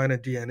Carolina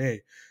DNA.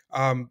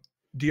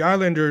 The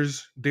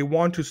Islanders, they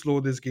want to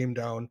slow this game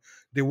down.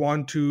 They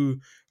want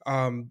to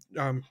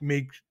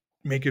make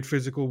it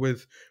physical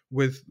with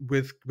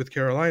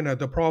Carolina.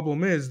 The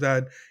problem is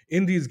that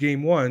in these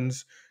game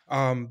ones,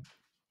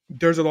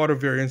 there's a lot of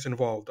variance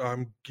involved.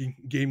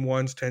 Game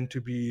ones tend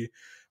to be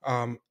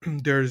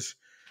there's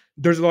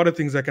a lot of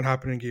things that can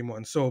happen in game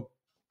one. So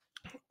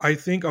I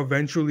think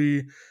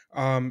eventually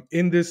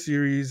in this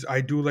series, I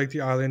do like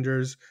the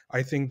Islanders.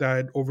 I think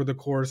that over the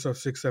course of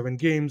 6-7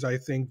 games, I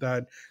think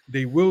that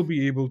they will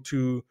be able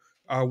to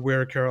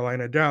wear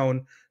Carolina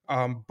down.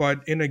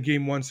 But in a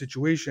game one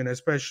situation,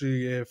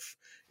 especially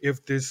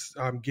if this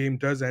game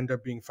does end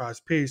up being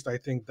fast paced, I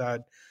think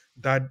that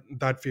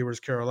favors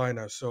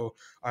Carolina. So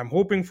I'm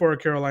hoping for a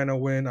Carolina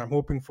win. I'm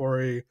hoping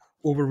for a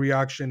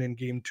overreaction in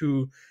game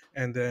two,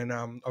 and then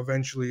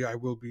eventually I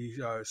will be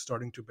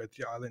starting to bet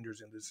the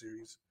Islanders in this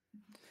series.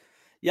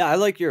 Yeah, I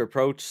like your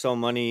approach, so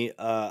money.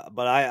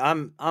 But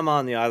I'm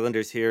on the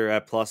Islanders here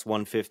at plus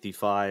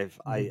 155.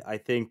 I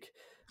think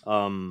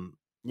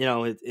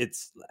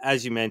it's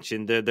as you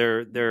mentioned,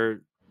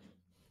 their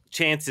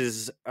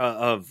chances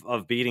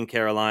of beating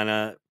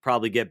Carolina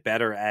probably get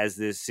better as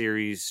this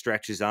series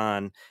stretches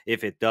on,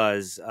 if it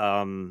does.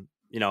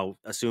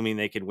 assuming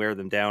they can wear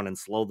them down and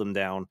slow them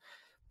down.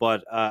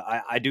 But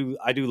I do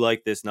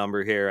like this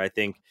number here. I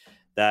think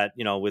that,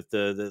 with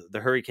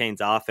the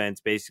Hurricanes offense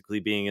basically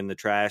being in the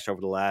trash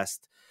over the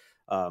last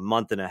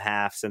month and a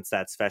half since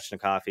that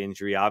Svechnikov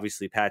injury,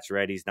 obviously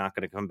Pacioretty's not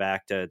going to come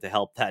back to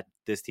help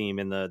this team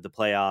in the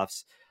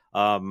playoffs.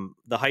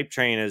 The hype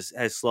train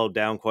has slowed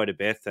down quite a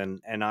bit,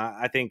 and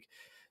I think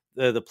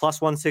the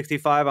plus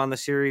 165 on the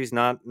series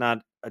not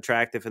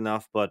attractive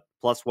enough, but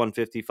plus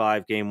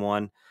 155 game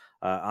one,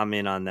 I'm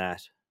in on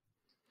that.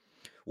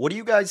 What do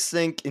you guys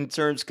think in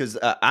terms, because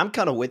I'm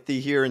kind of with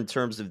you here in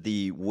terms of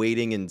the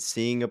waiting and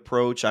seeing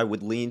approach. I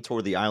would lean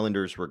toward the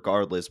Islanders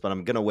regardless, but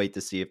I'm going to wait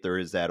to see if there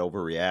is that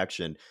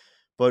overreaction.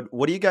 But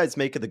what do you guys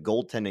make of the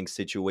goaltending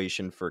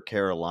situation for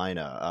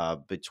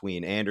Carolina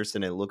between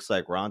Anderson? It looks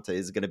like Ranta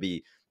is going to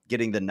be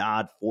getting the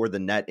nod for the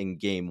net in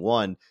game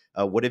one.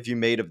 What have you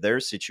made of their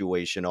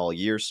situation all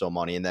year, so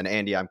money? And then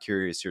Andy, I'm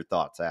curious your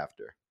thoughts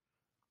after.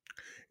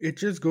 It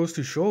just goes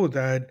to show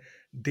that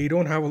they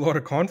don't have a lot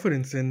of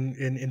confidence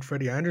in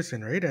Freddie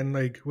Anderson, right? And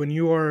like when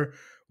you're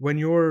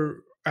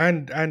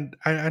and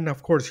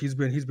of course he's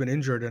been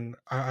injured, and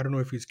I don't know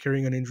if he's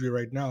carrying an injury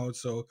right now,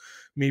 so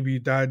maybe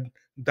that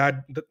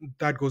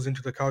goes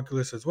into the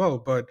calculus as well.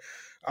 But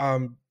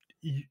um,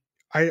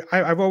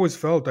 I've always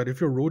felt that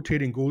if you're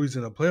rotating goalies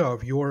in the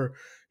playoff,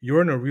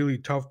 you're in a really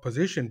tough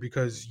position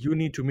because you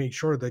need to make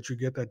sure that you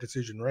get that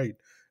decision right,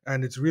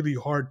 and it's really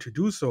hard to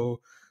do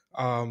so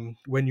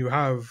when you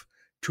have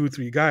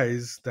 2-3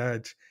 guys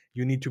that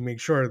you need to make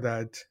sure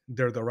that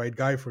they're the right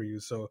guy for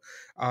you. So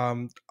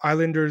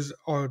Islanders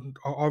are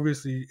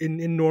obviously in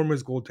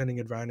enormous goaltending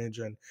advantage,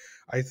 and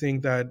I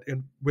think that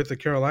with the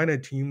Carolina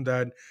team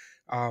that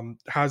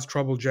has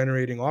trouble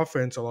generating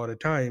offense a lot of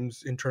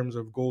times in terms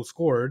of goals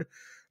scored,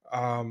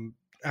 and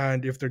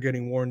if they're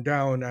getting worn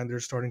down and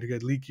they're starting to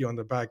get leaky on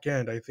the back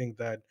end, I think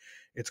that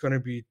it's going to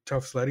be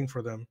tough sledding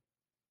for them.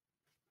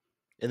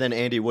 And then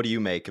Andy, what do you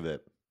make of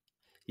it?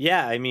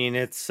 Yeah, I mean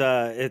it's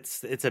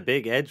a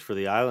big edge for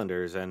the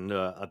Islanders, and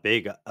a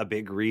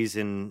big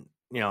reason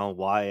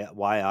why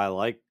I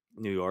like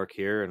New York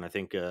here, and I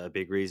think a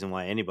big reason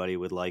why anybody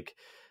would like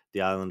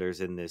the Islanders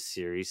in this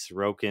series.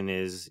 Sorokin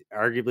is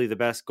arguably the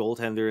best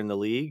goaltender in the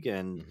league,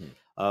 and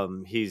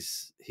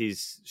he's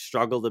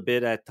struggled a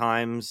bit at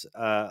times,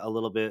 a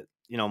little bit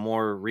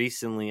more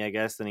recently, I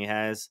guess, than he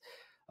has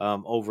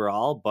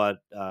overall. But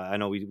I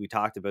know we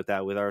talked about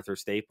that with Arthur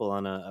Staple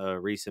on a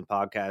recent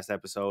podcast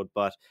episode,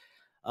 but.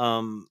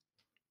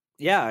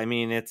 Yeah, I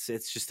mean it's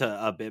just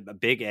a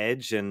big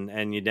edge,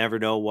 and you never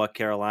know what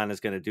Carolina's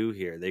going to do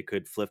here. They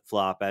could flip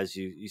flop, as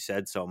you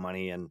said, so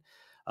money, and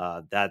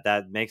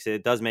that makes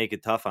it does make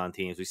it tough on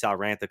teams. We saw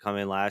Ranta come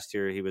in last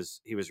year; he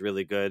was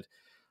really good.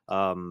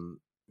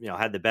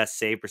 Had the best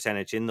save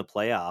percentage in the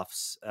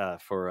playoffs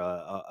for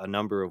a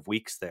number of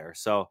weeks there.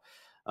 So.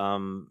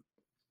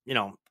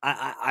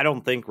 I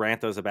don't think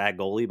Ranto's a bad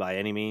goalie by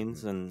any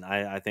means, and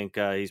I think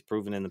he's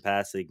proven in the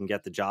past that he can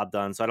get the job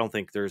done. So I don't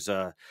think there's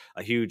a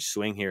huge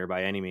swing here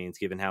by any means,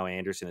 given how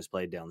Anderson has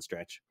played down the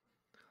stretch.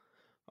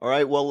 All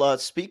right. Well,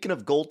 speaking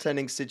of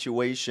goaltending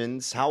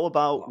situations, how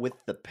about with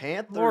the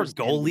Panthers?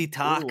 More goalie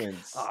talk.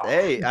 Oh.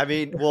 Hey, I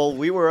mean, well,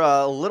 we were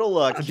a little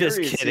I'm curious.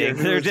 Just kidding.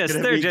 They're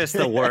just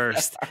the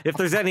worst. If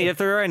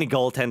there are any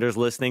goaltenders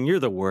listening, you're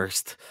the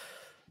worst.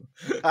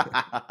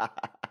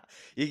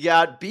 You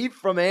got beef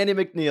from Andy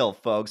McNeil,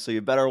 folks, so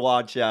you better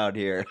watch out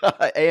here.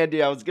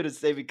 Andy, I was going to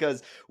say,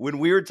 because when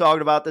we were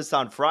talking about this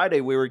on Friday,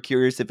 we were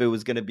curious if it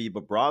was going to be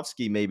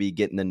Bobrovsky maybe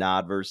getting the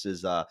nod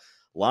versus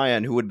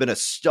Lyon, who had been a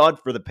stud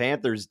for the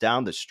Panthers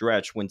down the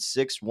stretch, went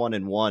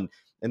 6-1-1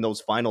 in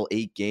those final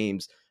 8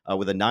 games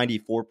with a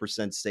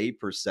 94% save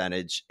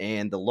percentage.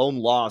 And the lone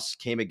loss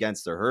came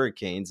against the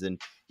Hurricanes. And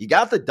he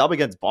got the dub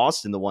against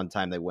Boston the one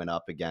time they went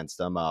up against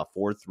them,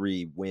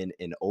 4-3 win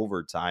in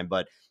overtime.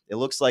 But it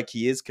looks like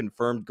he is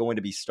confirmed going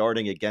to be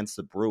starting against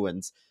the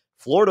Bruins.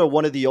 Florida,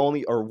 one of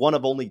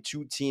only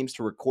 2 teams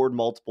to record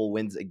multiple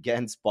wins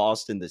against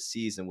Boston this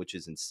season, which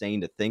is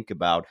insane to think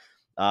about.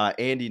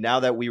 Andy, now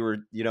that we were,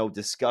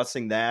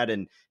 discussing that,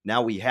 and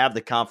now we have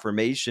the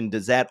confirmation,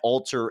 does that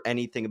alter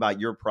anything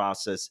about your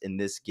process in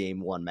this game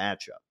 1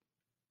 matchup?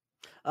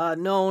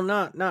 No,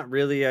 not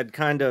really. I'd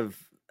kind of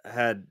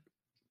had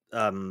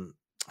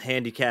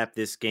handicapped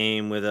this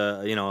game with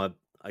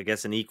I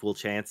guess an equal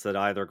chance that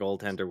either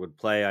goaltender would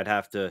play. I'd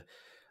have to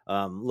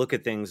look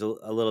at things a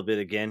little bit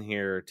again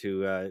here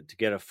to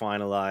get a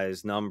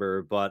finalized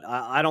number, but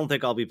I don't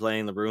think I'll be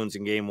playing the Bruins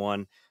in game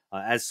 1.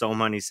 As so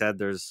many said,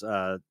 there's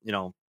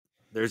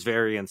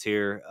variance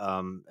here,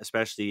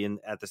 especially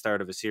at the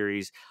start of a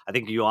series. I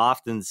think you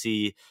often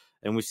see,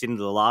 and we've seen it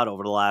a lot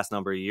over the last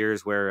number of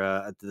years, where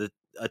a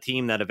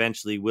team that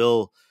eventually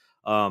will,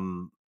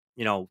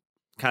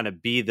 kind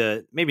of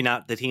be maybe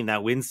not the team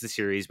that wins the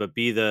series, but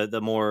be the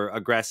more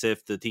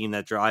aggressive, the team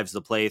that drives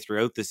the play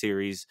throughout the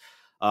series,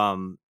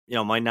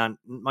 might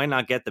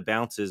not get the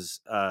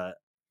bounces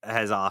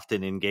as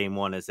often in game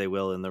 1 as they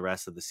will in the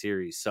rest of the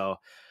series. So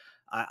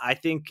I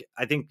think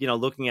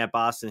looking at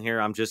Boston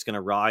here, I'm just going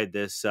to ride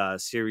this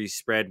series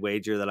spread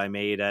wager that I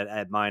made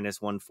at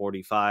minus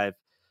 145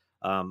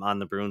 on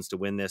the Bruins to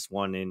win this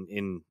one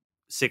in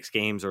 6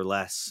 games or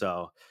less.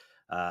 So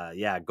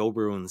yeah, go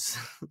Bruins.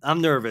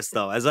 I'm nervous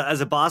though, as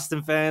a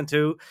Boston fan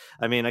too.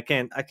 I mean, I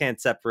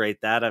can't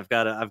separate that. I've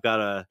got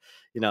to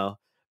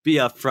be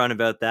upfront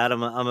about that.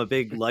 I'm a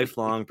big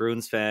lifelong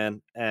Bruins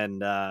fan,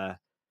 and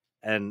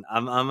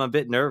I'm a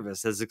bit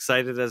nervous, as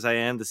excited as I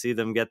am to see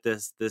them get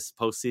this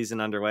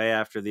postseason underway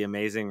after the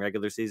amazing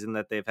regular season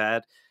that they've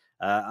had.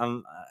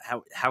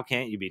 How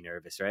can't you be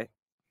nervous, right?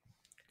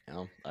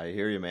 I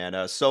hear you,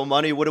 man. So,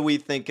 Money, what are we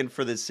thinking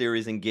for this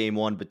series in Game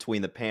 1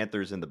 between the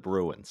Panthers and the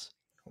Bruins?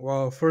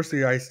 Well,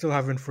 firstly, I still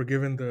haven't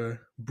forgiven the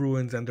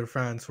Bruins and their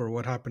fans for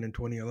what happened in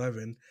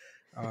 2011.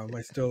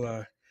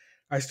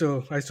 I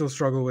still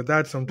struggle with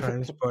that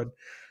sometimes, but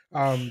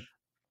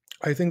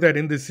I think that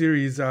in this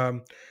series,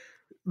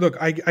 look,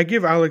 I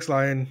give Alex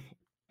Lyon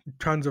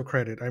tons of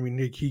credit. I mean,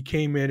 he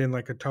came in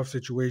like a tough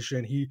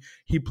situation.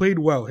 He played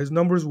well. His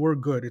numbers were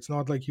good. It's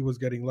not like he was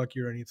getting lucky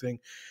or anything.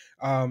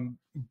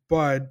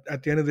 But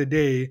at the end of the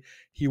day,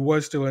 he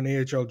was still an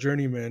AHL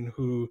journeyman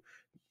who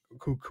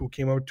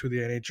came out to the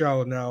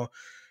NHL. Now,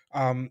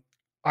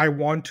 I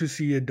want to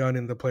see it done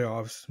in the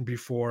playoffs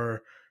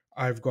before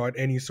I've got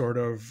any sort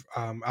of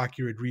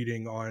accurate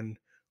reading on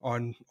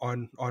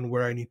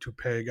where I need to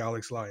peg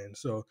Alex Lyon.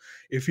 So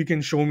if he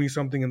can show me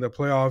something in the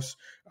playoffs,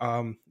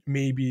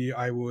 maybe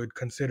I would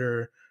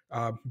consider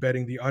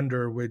betting the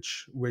under,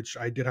 which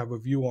I did have a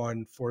view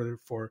on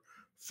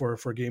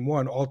for Game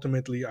 1.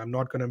 Ultimately, I'm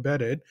not going to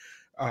bet it.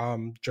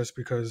 Just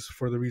because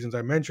for the reasons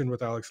I mentioned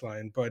with Alex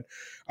Lyon, but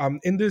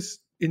in this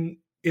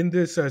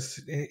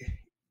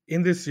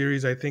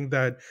series, I think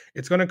that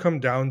it's going to come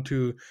down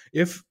to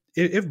if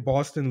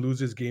Boston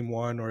loses Game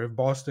 1 or if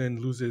Boston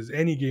loses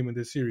any game in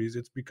this series,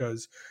 it's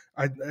because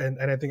I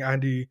think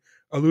Andy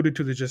alluded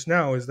to this just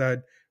now, is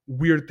that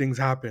weird things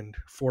happened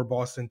for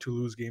Boston to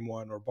lose Game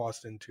 1 or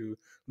Boston to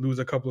lose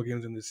a couple of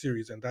games in this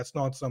series, and that's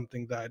not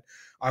something that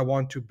I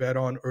want to bet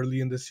on early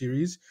in the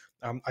series.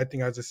 I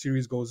think as the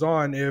series goes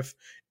on, if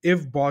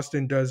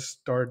Boston does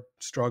start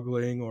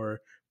struggling or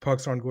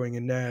pucks aren't going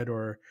in net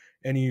or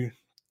any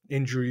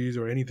injuries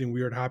or anything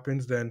weird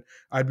happens, then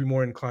I'd be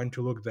more inclined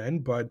to look then.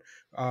 But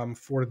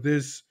for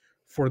this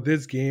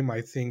game, I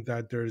think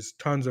that there's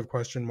tons of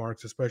question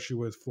marks, especially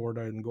with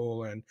Florida in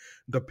goal and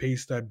the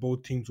pace that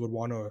both teams would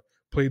want to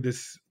play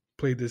this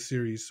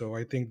series. So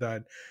I think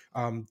that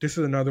this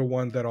is another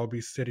one that I'll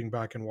be sitting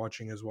back and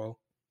watching as well.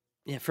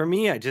 Yeah, for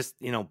me, I just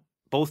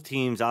both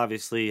teams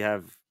obviously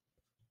have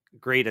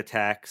great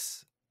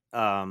attacks,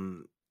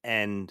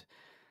 and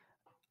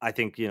I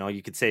think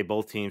you could say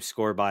both teams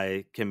score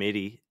by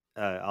committee,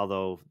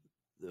 although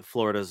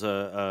Florida's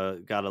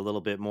got a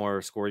little bit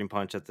more scoring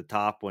punch at the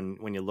top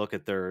when you look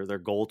at their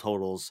goal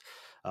totals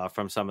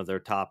from some of their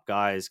top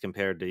guys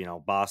compared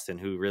to Boston,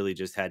 who really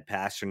just had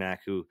Pasternak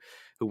who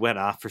went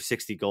off for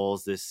 60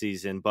 goals this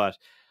season. But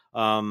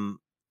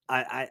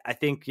I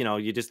think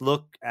you just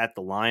look at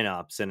the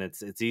lineups and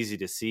it's easy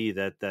to see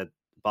that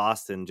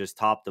Boston, just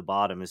top to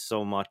bottom, is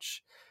so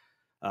much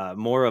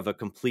more of a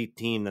complete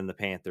team than the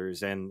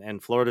Panthers,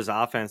 and Florida's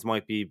offense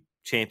might be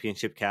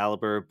championship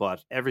caliber,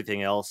 but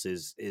everything else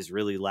is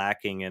really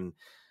lacking. And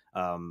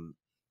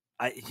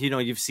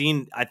you've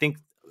seen, I think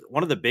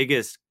one of the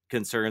biggest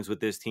concerns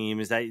with this team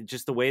is that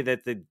just the way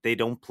that they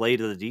don't play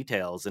to the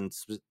details, and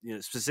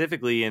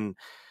specifically in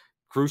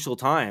crucial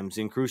times,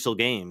 in crucial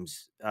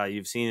games.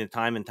 You've seen it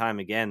time and time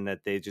again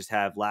that they just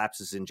have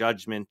lapses in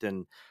judgment,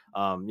 and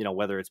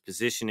whether it's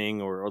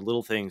positioning or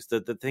little things,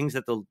 the things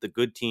that the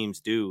good teams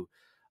do.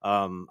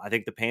 I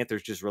think the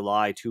Panthers just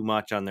rely too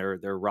much on their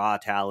raw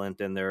talent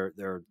and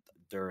their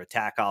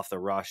attack off the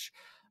rush,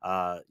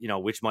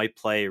 which might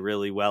play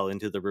really well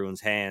into the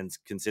Bruins' hands,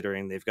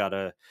 considering they've got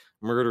a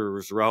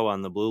murderer's row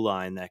on the blue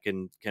line that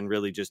can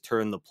really just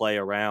turn the play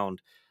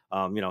around.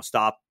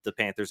 Stop the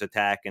Panthers'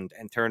 attack and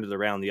turn it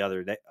around the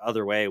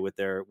other way with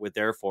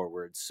their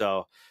forwards.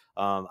 So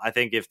I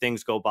think if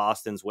things go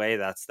Boston's way,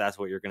 that's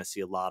what you're going to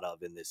see a lot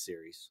of in this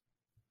series.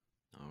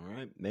 All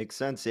right, makes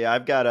sense. Yeah,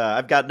 I've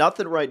got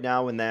nothing right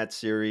now in that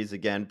series.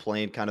 Again,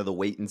 playing kind of the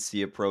wait and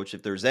see approach.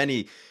 If there's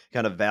any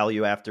kind of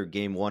value after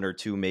Game 1 or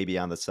 2, maybe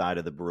on the side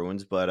of the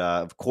Bruins. But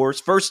of course,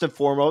 first and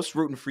foremost,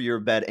 rooting for your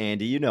bet,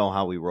 Andy. You know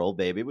how we roll,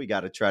 baby. We got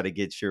to try to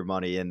get your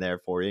money in there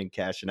for you and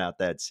cashing out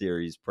that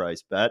series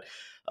price bet.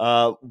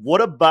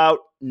 What about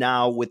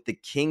now with the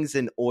Kings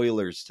and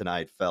Oilers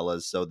tonight,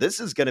 fellas? So this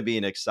is going to be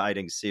an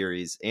exciting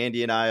series.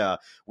 Andy and I,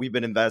 we've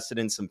been invested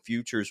in some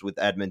futures with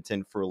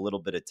Edmonton for a little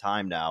bit of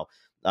time now.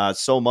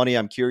 So, Money,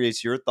 I'm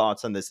curious your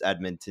thoughts on this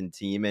Edmonton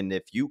team, and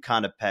if you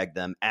kind of peg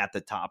them at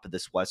the top of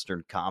this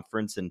Western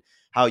Conference, and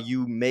how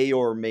you may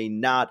or may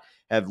not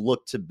have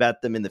looked to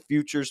bet them in the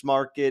futures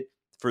market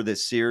for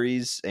this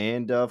series.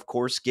 And of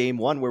course, Game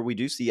 1, where we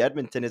do see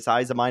Edmonton as high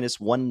as a minus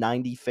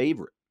 190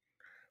 favorite.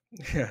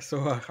 Yeah,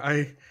 so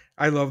I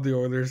love the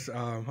Oilers.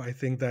 I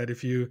think that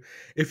if you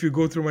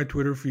go through my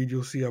Twitter feed,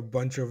 you'll see a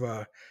bunch of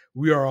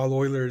 "We Are All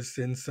Oilers"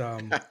 since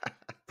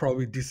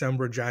probably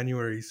December,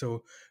 January.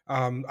 So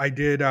I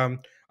did I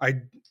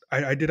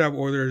did have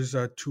Oilers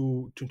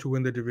to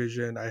win the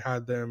division. I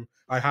have them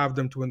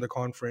to win the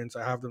conference.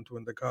 I have them to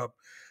win the cup.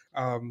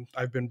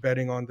 I've been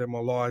betting on them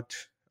a lot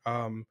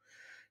down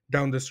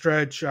the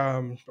stretch.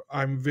 I'm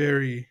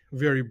very,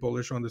 very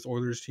bullish on this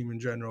Oilers team in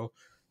general.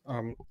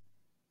 I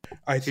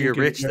So you're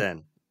think rich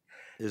then,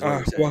 is what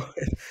you're saying. well,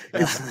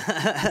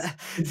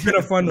 it's been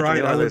a fun For the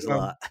ride. Oilers a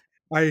lot.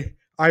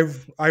 I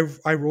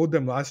rode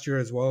them last year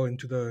as well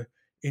into the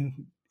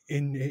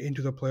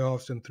into the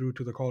playoffs and through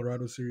to the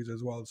Colorado series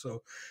as well.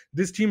 So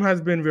this team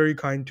has been very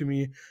kind to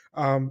me.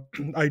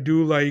 I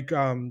do like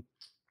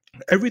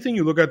everything.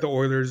 You look at the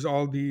Oilers,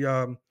 all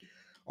the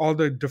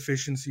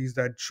deficiencies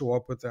that show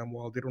up with them.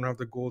 Well, they don't have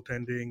the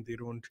goaltending.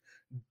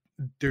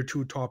 They're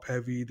too top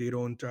heavy. They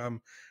don't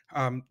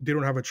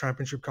have a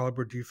championship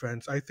caliber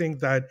defense. I think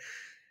that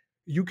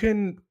you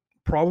can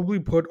probably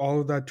put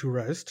all of that to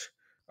rest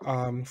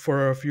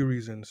for a few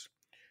reasons.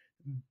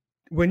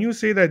 When you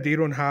say that they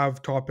don't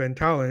have top end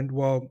talent,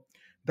 well,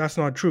 that's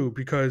not true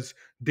because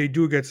they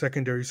do get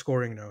secondary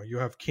scoring now. You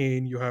have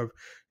Kane, you have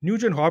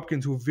Nugent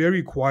Hopkins, who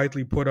very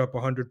quietly put up a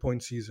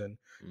 100-point season.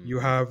 You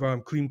have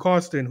Klim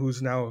Kostin,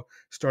 who's now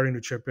starting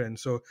to chip in.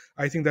 So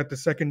I think that the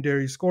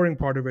secondary scoring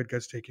part of it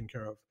gets taken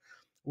care of.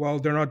 Well,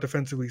 they're not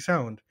defensively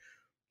sound.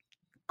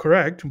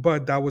 Correct,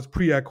 but that was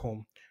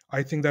pre-Ekholm.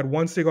 I think that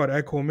once they got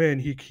Ekholm in,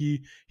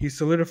 he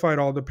solidified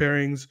all the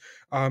pairings.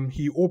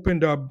 He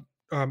opened up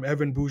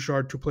Evan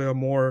Bouchard to play a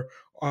more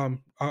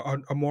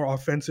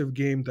offensive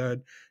game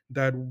that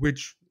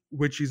which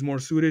he's more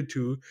suited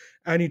to,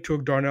 and he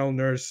took Darnell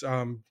Nurse's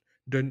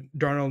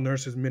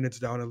minutes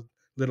down a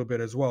little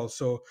bit as well.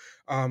 So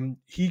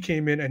he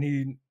came in and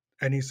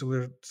he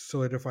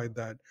solidified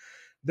that.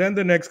 Then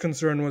the next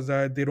concern was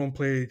that they don't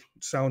play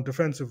sound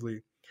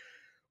defensively.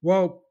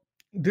 Well,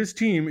 this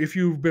team, if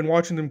you've been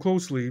watching them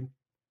closely,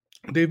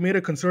 they've made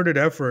a concerted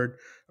effort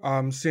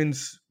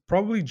since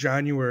probably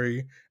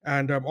January,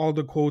 and all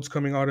the quotes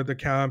coming out of the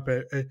camp,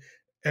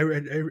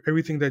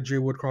 everything that Jay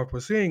Woodcroft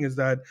was saying is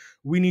that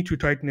we need to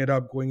tighten it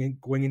up going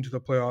into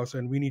the playoffs,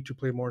 and we need to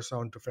play more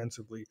sound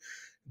defensively.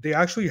 They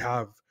actually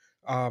have,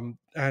 and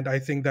I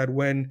think that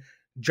when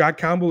Jack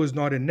Campbell is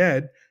not in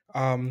net,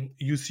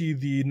 you see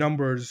the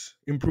numbers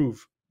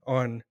improve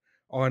on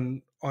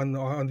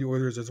the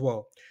Oilers as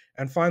well.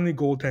 And finally,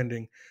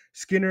 goaltending.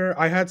 Skinner,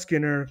 I had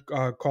Skinner,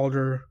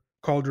 Calder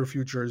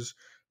futures.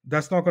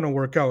 That's not going to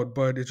work out,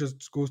 but it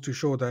just goes to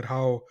show that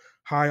how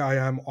high I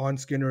am on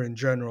Skinner in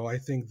general. I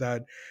think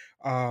that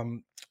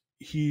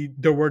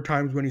there were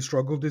times when he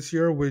struggled this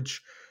year,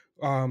 which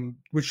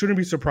shouldn't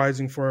be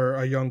surprising for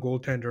a young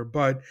goaltender.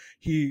 But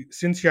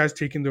since he has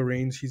taken the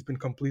reins, he's been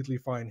completely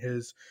fine.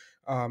 His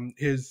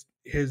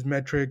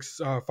metrics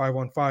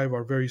 5-on-5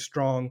 are very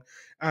strong,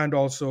 and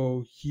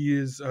also he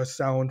is a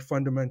sound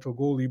fundamental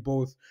goalie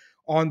both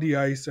on the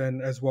ice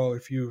and as well.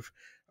 If you've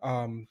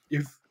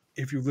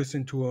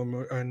listened to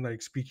him and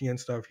like speaking and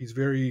stuff, he's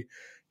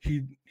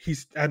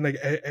and like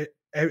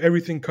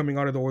everything coming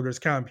out of the Oilers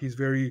camp, he's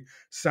very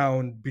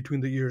sound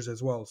between the ears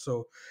as well.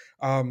 So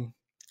I'm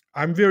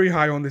very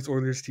high on this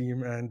Oilers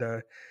team, and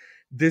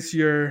this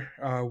year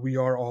we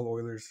are all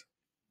Oilers.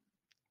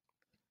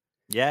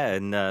 Yeah,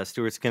 and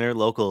Stuart Skinner,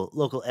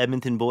 local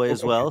Edmonton boy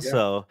as well. Yeah.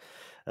 So,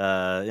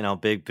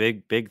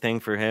 big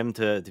thing for him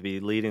to be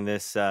leading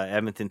this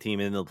Edmonton team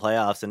into the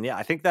playoffs. And yeah,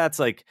 I think that's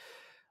like,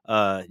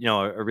 a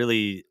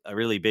really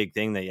big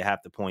thing that you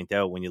have to point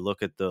out when you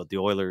look at the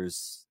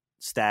Oilers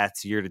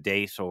stats year to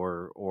date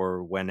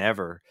or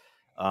whenever.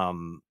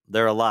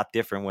 They're a lot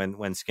different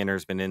when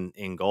Skinner's been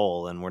in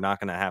goal, and we're not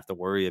going to have to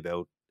worry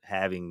about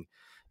having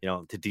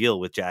to deal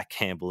with Jack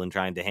Campbell and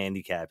trying to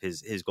handicap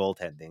his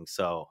goaltending.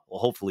 So, well,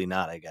 hopefully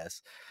not, I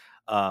guess.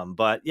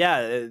 But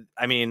yeah,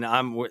 I mean,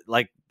 I'm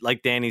like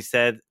Danny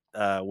said,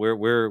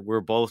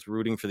 we're both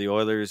rooting for the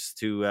Oilers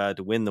to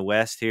win the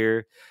West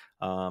here.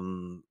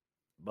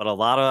 But a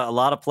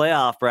lot of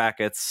playoff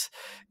brackets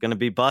going to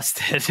be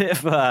busted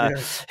if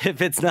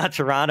it's not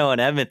Toronto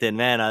and Edmonton.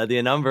 Man,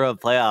 the number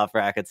of playoff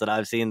brackets that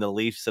I've seen the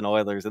Leafs and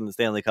Oilers in the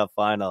Stanley Cup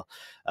final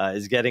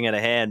is getting out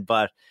of hand.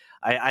 But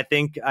I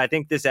think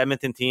this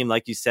Edmonton team,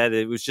 like you said,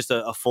 it was just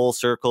a full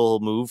circle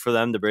move for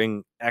them to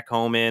bring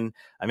Ekholm in.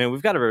 I mean,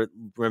 we've got to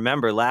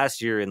remember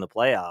last year in the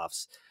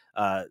playoffs,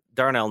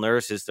 Darnell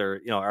Nurse is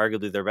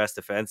arguably their best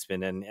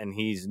defenseman, and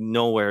he's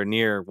nowhere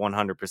near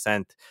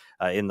 100%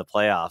 in the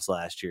playoffs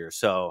last year.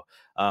 So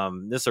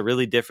this is a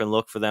really different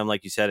look for them.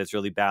 Like you said, it's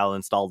really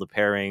balanced all the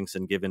pairings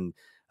and given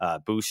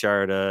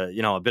Bouchard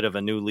a bit of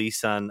a new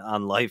lease on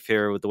life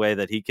here with the way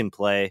that he can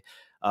play.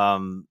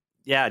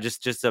 Yeah,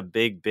 just a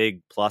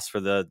big plus for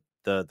the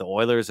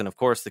Oilers. And of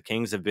course, the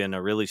Kings have been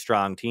a really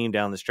strong team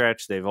down the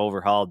stretch. They've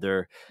overhauled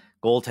their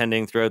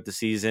goaltending throughout the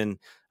season.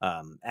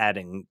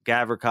 Adding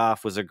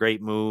Gavrikov was a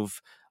great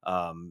move.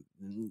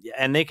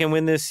 And they can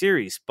win this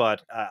series,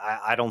 but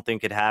I don't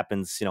think it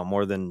happens,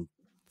 more than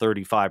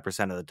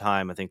 35% of the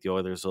time. I think the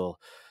Oilers will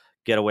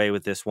get away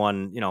with this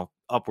one,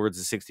 upwards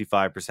of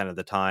 65% of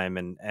the time.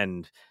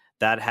 And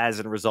that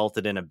hasn't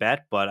resulted in a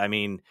bet, but I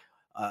mean,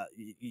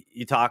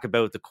 you talk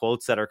about the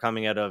quotes that are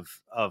coming out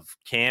of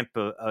camp.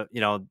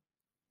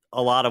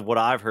 A lot of what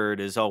I've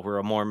heard is, oh, we're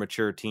a more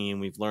mature team.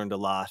 We've learned a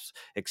lot,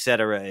 et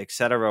cetera, et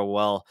cetera.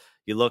 Well,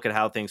 you look at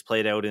how things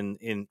played out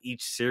in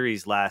each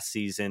series last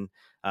season.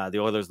 The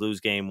Oilers lose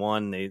game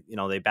one.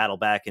 They battle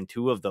back in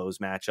two of those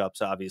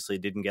matchups. Obviously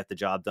didn't get the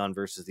job done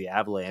versus the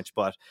Avalanche,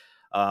 but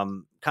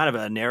kind of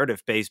a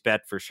narrative based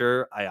bet for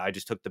sure. I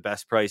just took the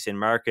best price in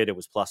market. It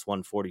was plus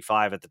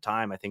 145 at the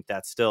time. I think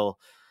that's still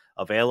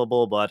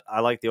available, but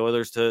I like the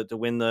Oilers to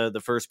win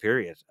the first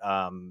period.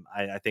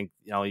 I think,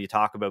 you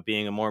talk about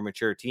being a more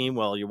mature team.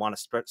 Well, you want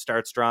to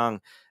start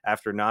strong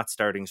after not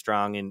starting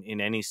strong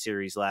in any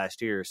series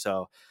last year.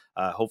 So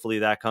hopefully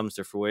that comes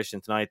to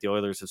fruition tonight. The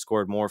Oilers have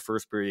scored more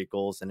first period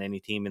goals than any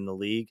team in the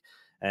league.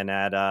 And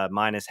at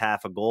minus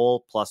half a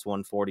goal, plus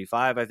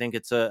 145, I think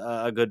it's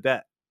a good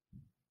bet.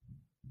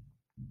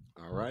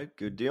 All right.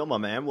 Good deal, my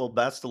man. Well,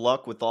 best of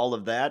luck with all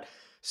of that.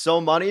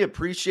 So Money,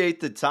 appreciate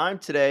the time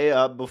today.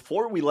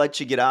 Before we let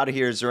you get out of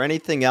here, is there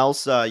anything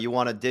else you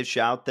want to dish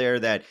out there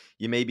that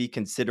you may be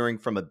considering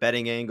from a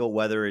betting angle,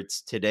 whether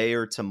it's today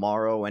or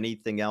tomorrow?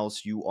 Anything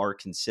else you are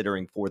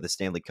considering for the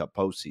Stanley Cup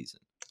postseason?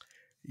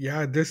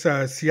 Yeah, this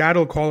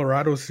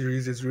Seattle-Colorado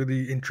series is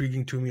really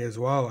intriguing to me as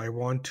well. I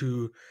want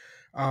to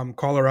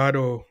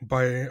Colorado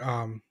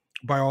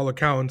by all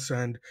accounts,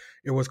 and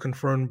it was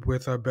confirmed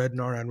with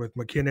Bednar and with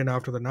McKinnon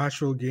after the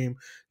Nashville game.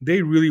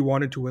 They really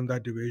wanted to win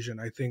that division.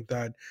 I think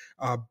that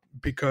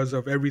because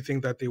of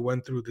everything that they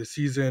went through this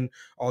season,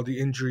 all the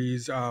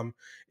injuries,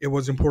 it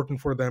was important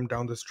for them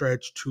down the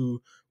stretch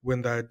to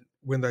win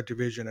that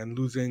division. And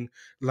losing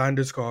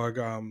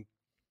Landeskog,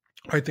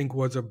 I think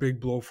was a big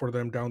blow for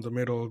them down the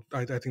middle.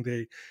 I think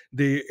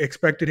they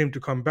expected him to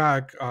come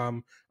back.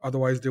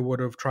 Otherwise, they would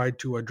have tried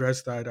to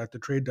address that at the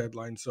trade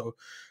deadline. So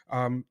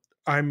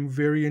I'm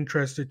very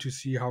interested to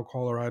see how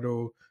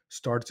Colorado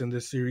starts in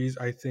this series.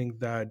 I think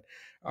that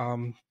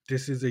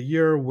this is a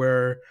year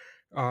where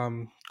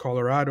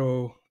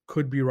Colorado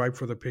could be ripe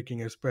for the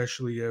picking,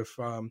 especially if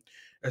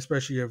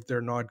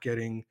they're not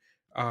getting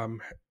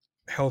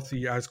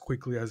healthy as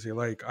quickly as they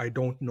like. I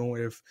don't know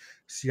if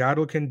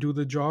Seattle can do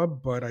the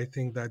job, but I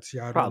think that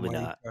Seattle Probably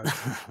not.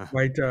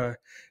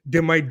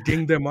 They might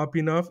ding them up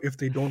enough if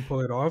they don't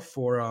pull it off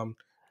for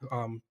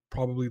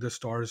probably the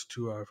Stars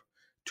to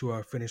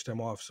finish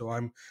them off. So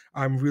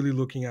I'm really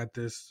looking at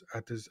this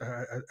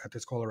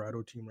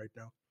Colorado team right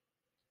now.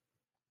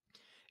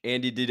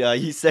 Andy, did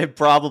he said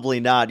probably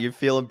not? You're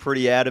feeling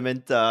pretty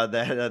adamant that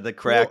the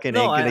Kraken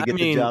ain't going to get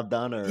the job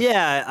done? Or?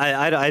 Yeah,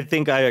 I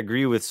think I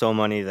agree with so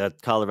many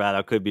that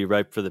Colorado could be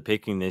ripe for the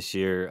picking this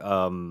year.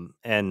 And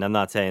I'm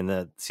not saying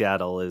that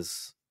Seattle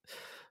is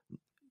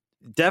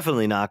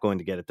definitely not going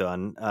to get it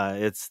done.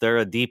 They're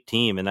a deep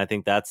team, and I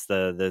think that's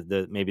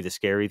the maybe the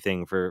scary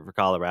thing for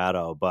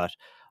Colorado. But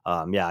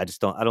I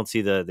don't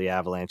see the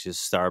Avalanche's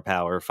star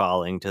power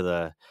falling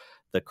to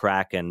the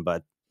Kraken.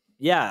 But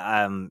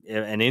yeah,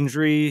 an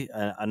injury,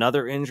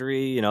 another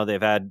injury.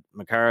 They've had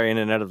Makar in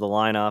and out of the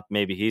lineup.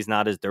 Maybe he's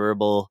not as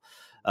durable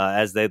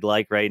as they'd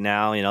like right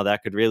now.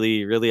 That could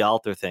really, really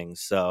alter things.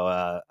 So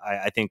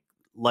I think,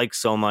 like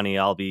so many,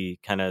 I'll be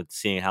kind of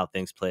seeing how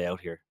things play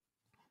out here.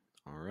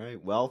 All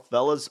right. Well,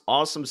 fellas,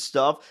 awesome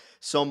stuff.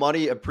 So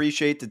Money,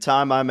 appreciate the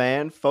time, my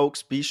man.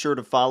 Folks, be sure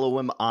to follow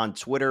him on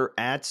Twitter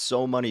at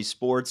So Money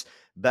Sports.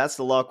 Best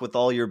of luck with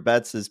all your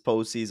bets this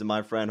postseason,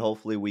 my friend.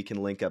 Hopefully we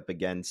can link up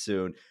again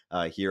soon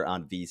here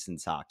on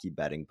VSiN's Hockey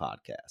Betting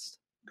Podcast.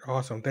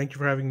 Awesome. Thank you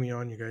for having me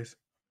on, you guys.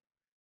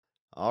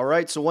 All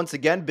right. So once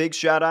again, big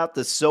shout out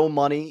to So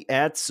Money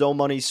at So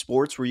Money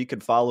Sports, where you can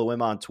follow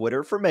him on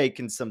Twitter for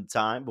making some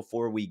time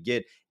before we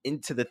get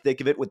into the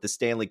thick of it with the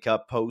Stanley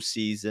Cup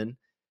postseason.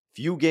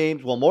 Few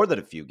games, well, more than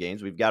a few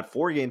games. We've got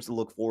 4 games to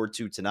look forward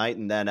to tonight,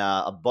 and then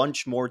a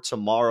bunch more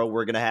tomorrow.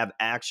 We're going to have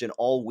action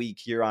all week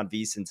here on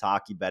VSiN's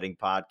Hockey Betting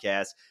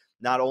Podcast.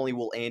 Not only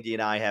will Andy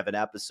and I have an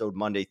episode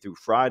Monday through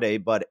Friday,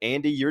 but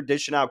Andy, you're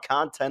dishing out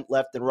content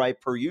left and right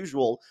per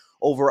usual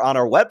over on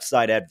our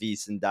website at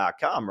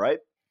vsin.com, right?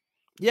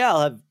 Yeah,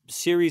 I'll have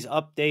series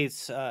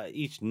updates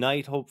each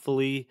night,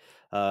 hopefully.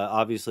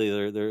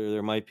 Obviously,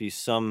 there might be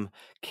some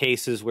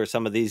cases where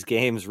some of these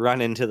games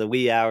run into the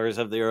wee hours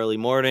of the early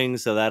morning,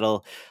 so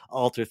that'll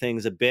alter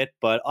things a bit.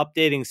 But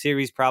updating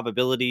series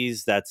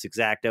probabilities, that's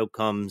exact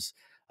outcomes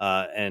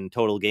and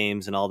total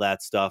games and all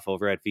that stuff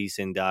over at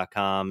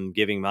vsin.com,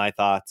 giving my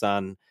thoughts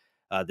on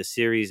the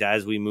series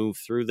as we move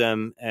through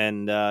them.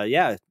 And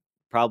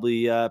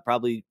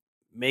probably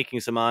making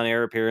some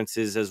on-air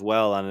appearances as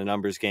well on a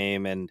numbers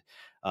game and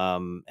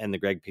the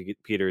Greg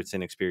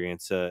Peterson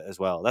experience as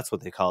well. That's what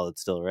they call it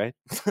still, right?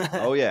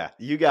 Oh, yeah.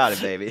 You got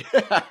it, baby.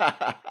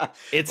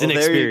 It's an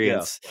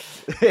experience.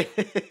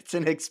 It's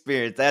an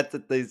experience. That's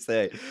what they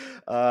say.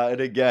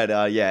 And again,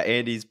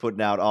 Andy's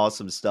putting out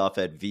awesome stuff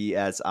at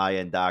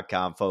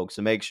vsin.com, folks.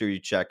 So make sure you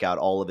check out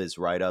all of his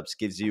write-ups.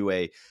 Gives you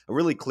a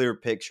really clear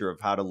picture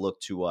of how to look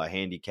to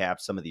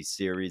handicap some of these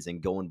series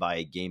and going by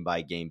a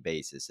game-by-game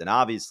basis. And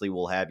obviously,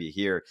 we'll have you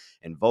here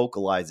and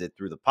vocalize it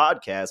through the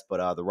podcast,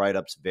 but the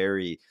write-up's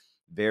very,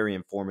 very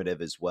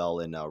informative as well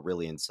and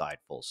really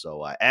insightful.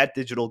 So at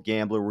Digital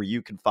Gambler, where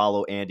you can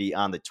follow Andy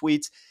on the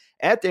tweets,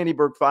 at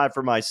DannyBurke5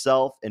 for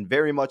myself, and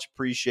very much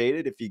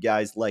appreciated if you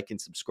guys like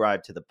and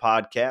subscribe to the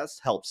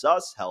podcast. Helps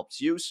us, helps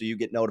you, so you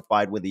get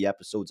notified when the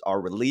episodes are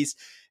released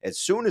as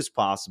soon as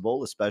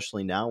possible,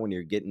 especially now when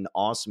you're getting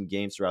awesome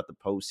games throughout the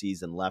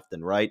postseason left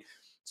and right.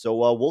 So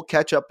we'll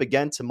catch up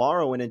again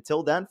tomorrow, and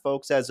until then,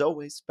 folks, as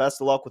always, best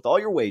of luck with all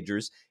your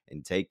wagers,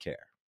 and take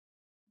care.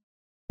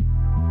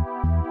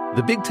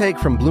 The Big Take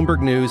from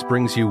Bloomberg News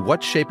brings you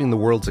what's shaping the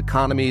world's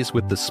economies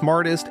with the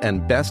smartest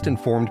and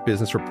best-informed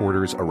business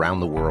reporters around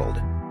the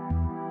world.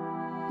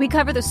 We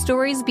cover the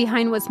stories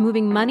behind what's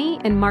moving money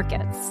and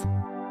markets,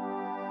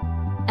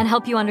 and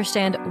help you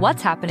understand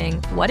what's happening,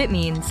 what it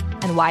means,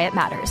 and why it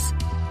matters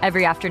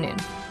every afternoon.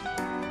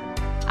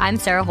 I'm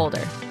Sarah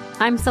Holder.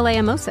 I'm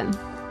Saleha Mohsin.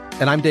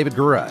 And I'm David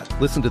Gura.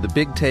 Listen to The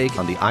Big Take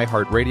on the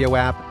iHeartRadio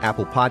app,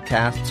 Apple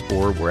Podcasts,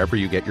 or wherever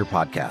you get your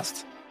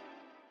podcasts.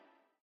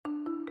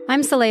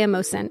 I'm Saleha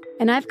Mohsin,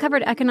 and I've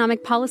covered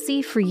economic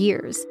policy for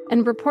years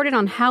and reported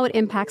on how it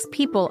impacts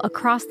people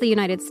across the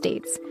United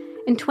States.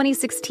 In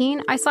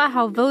 2016, I saw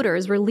how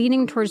voters were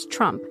leaning towards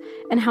Trump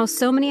and how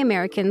so many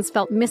Americans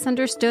felt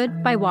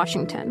misunderstood by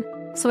Washington.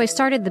 So I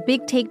started The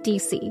Big Take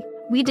DC.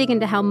 We dig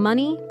into how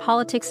money,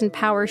 politics, and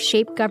power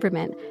shape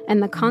government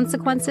and the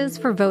consequences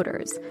for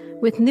voters.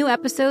 With new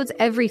episodes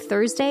every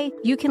Thursday,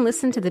 you can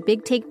listen to The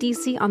Big Take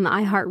DC on the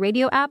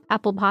iHeartRadio app,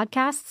 Apple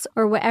Podcasts,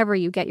 or wherever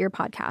you get your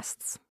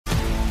podcasts.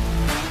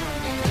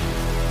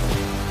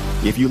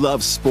 If you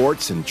love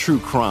sports and true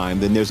crime,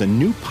 then there's a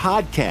new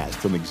podcast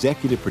from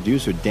executive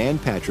producer Dan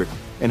Patrick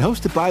and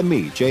hosted by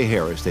me, Jay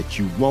Harris, that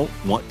you won't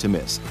want to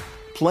miss.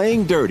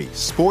 Playing Dirty: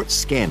 Sports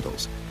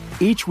Scandals.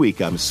 Each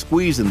week, I'm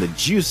squeezing the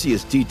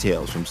juiciest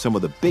details from some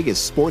of the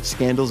biggest sports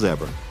scandals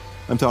ever.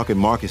 I'm talking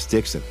Marcus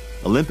Dixon,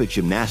 Olympic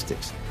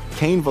gymnastics,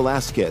 Cain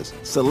Velasquez,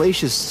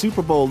 salacious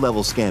Super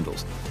Bowl-level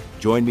scandals.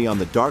 Join me on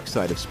the dark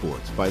side of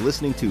sports by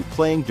listening to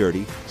Playing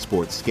Dirty: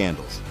 Sports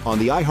Scandals on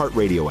the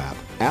iHeartRadio app,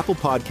 Apple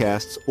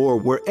Podcasts, or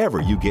wherever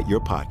you get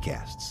your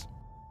podcasts.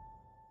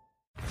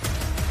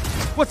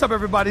 What's up,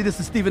 everybody? This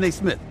is Stephen A.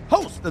 Smith,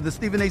 host of the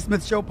Stephen A.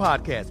 Smith Show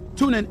podcast.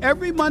 Tune in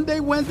every Monday,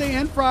 Wednesday,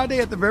 and Friday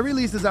at the very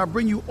least as I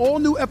bring you all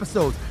new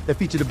episodes that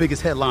feature the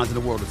biggest headlines in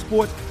the world of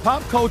sports,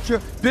 pop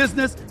culture,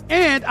 business,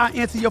 and I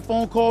answer your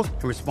phone calls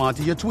and respond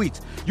to your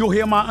tweets. You'll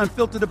hear my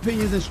unfiltered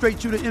opinions and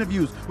straight-shooter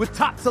interviews with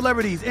top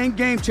celebrities and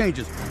game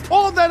changers.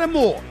 All that and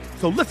more.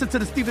 So listen to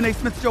the Stephen A.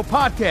 Smith Show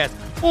podcast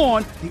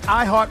on the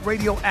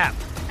iHeartRadio app,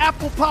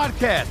 Apple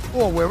Podcasts,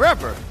 or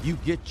wherever you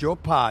get your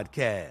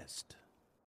podcasts.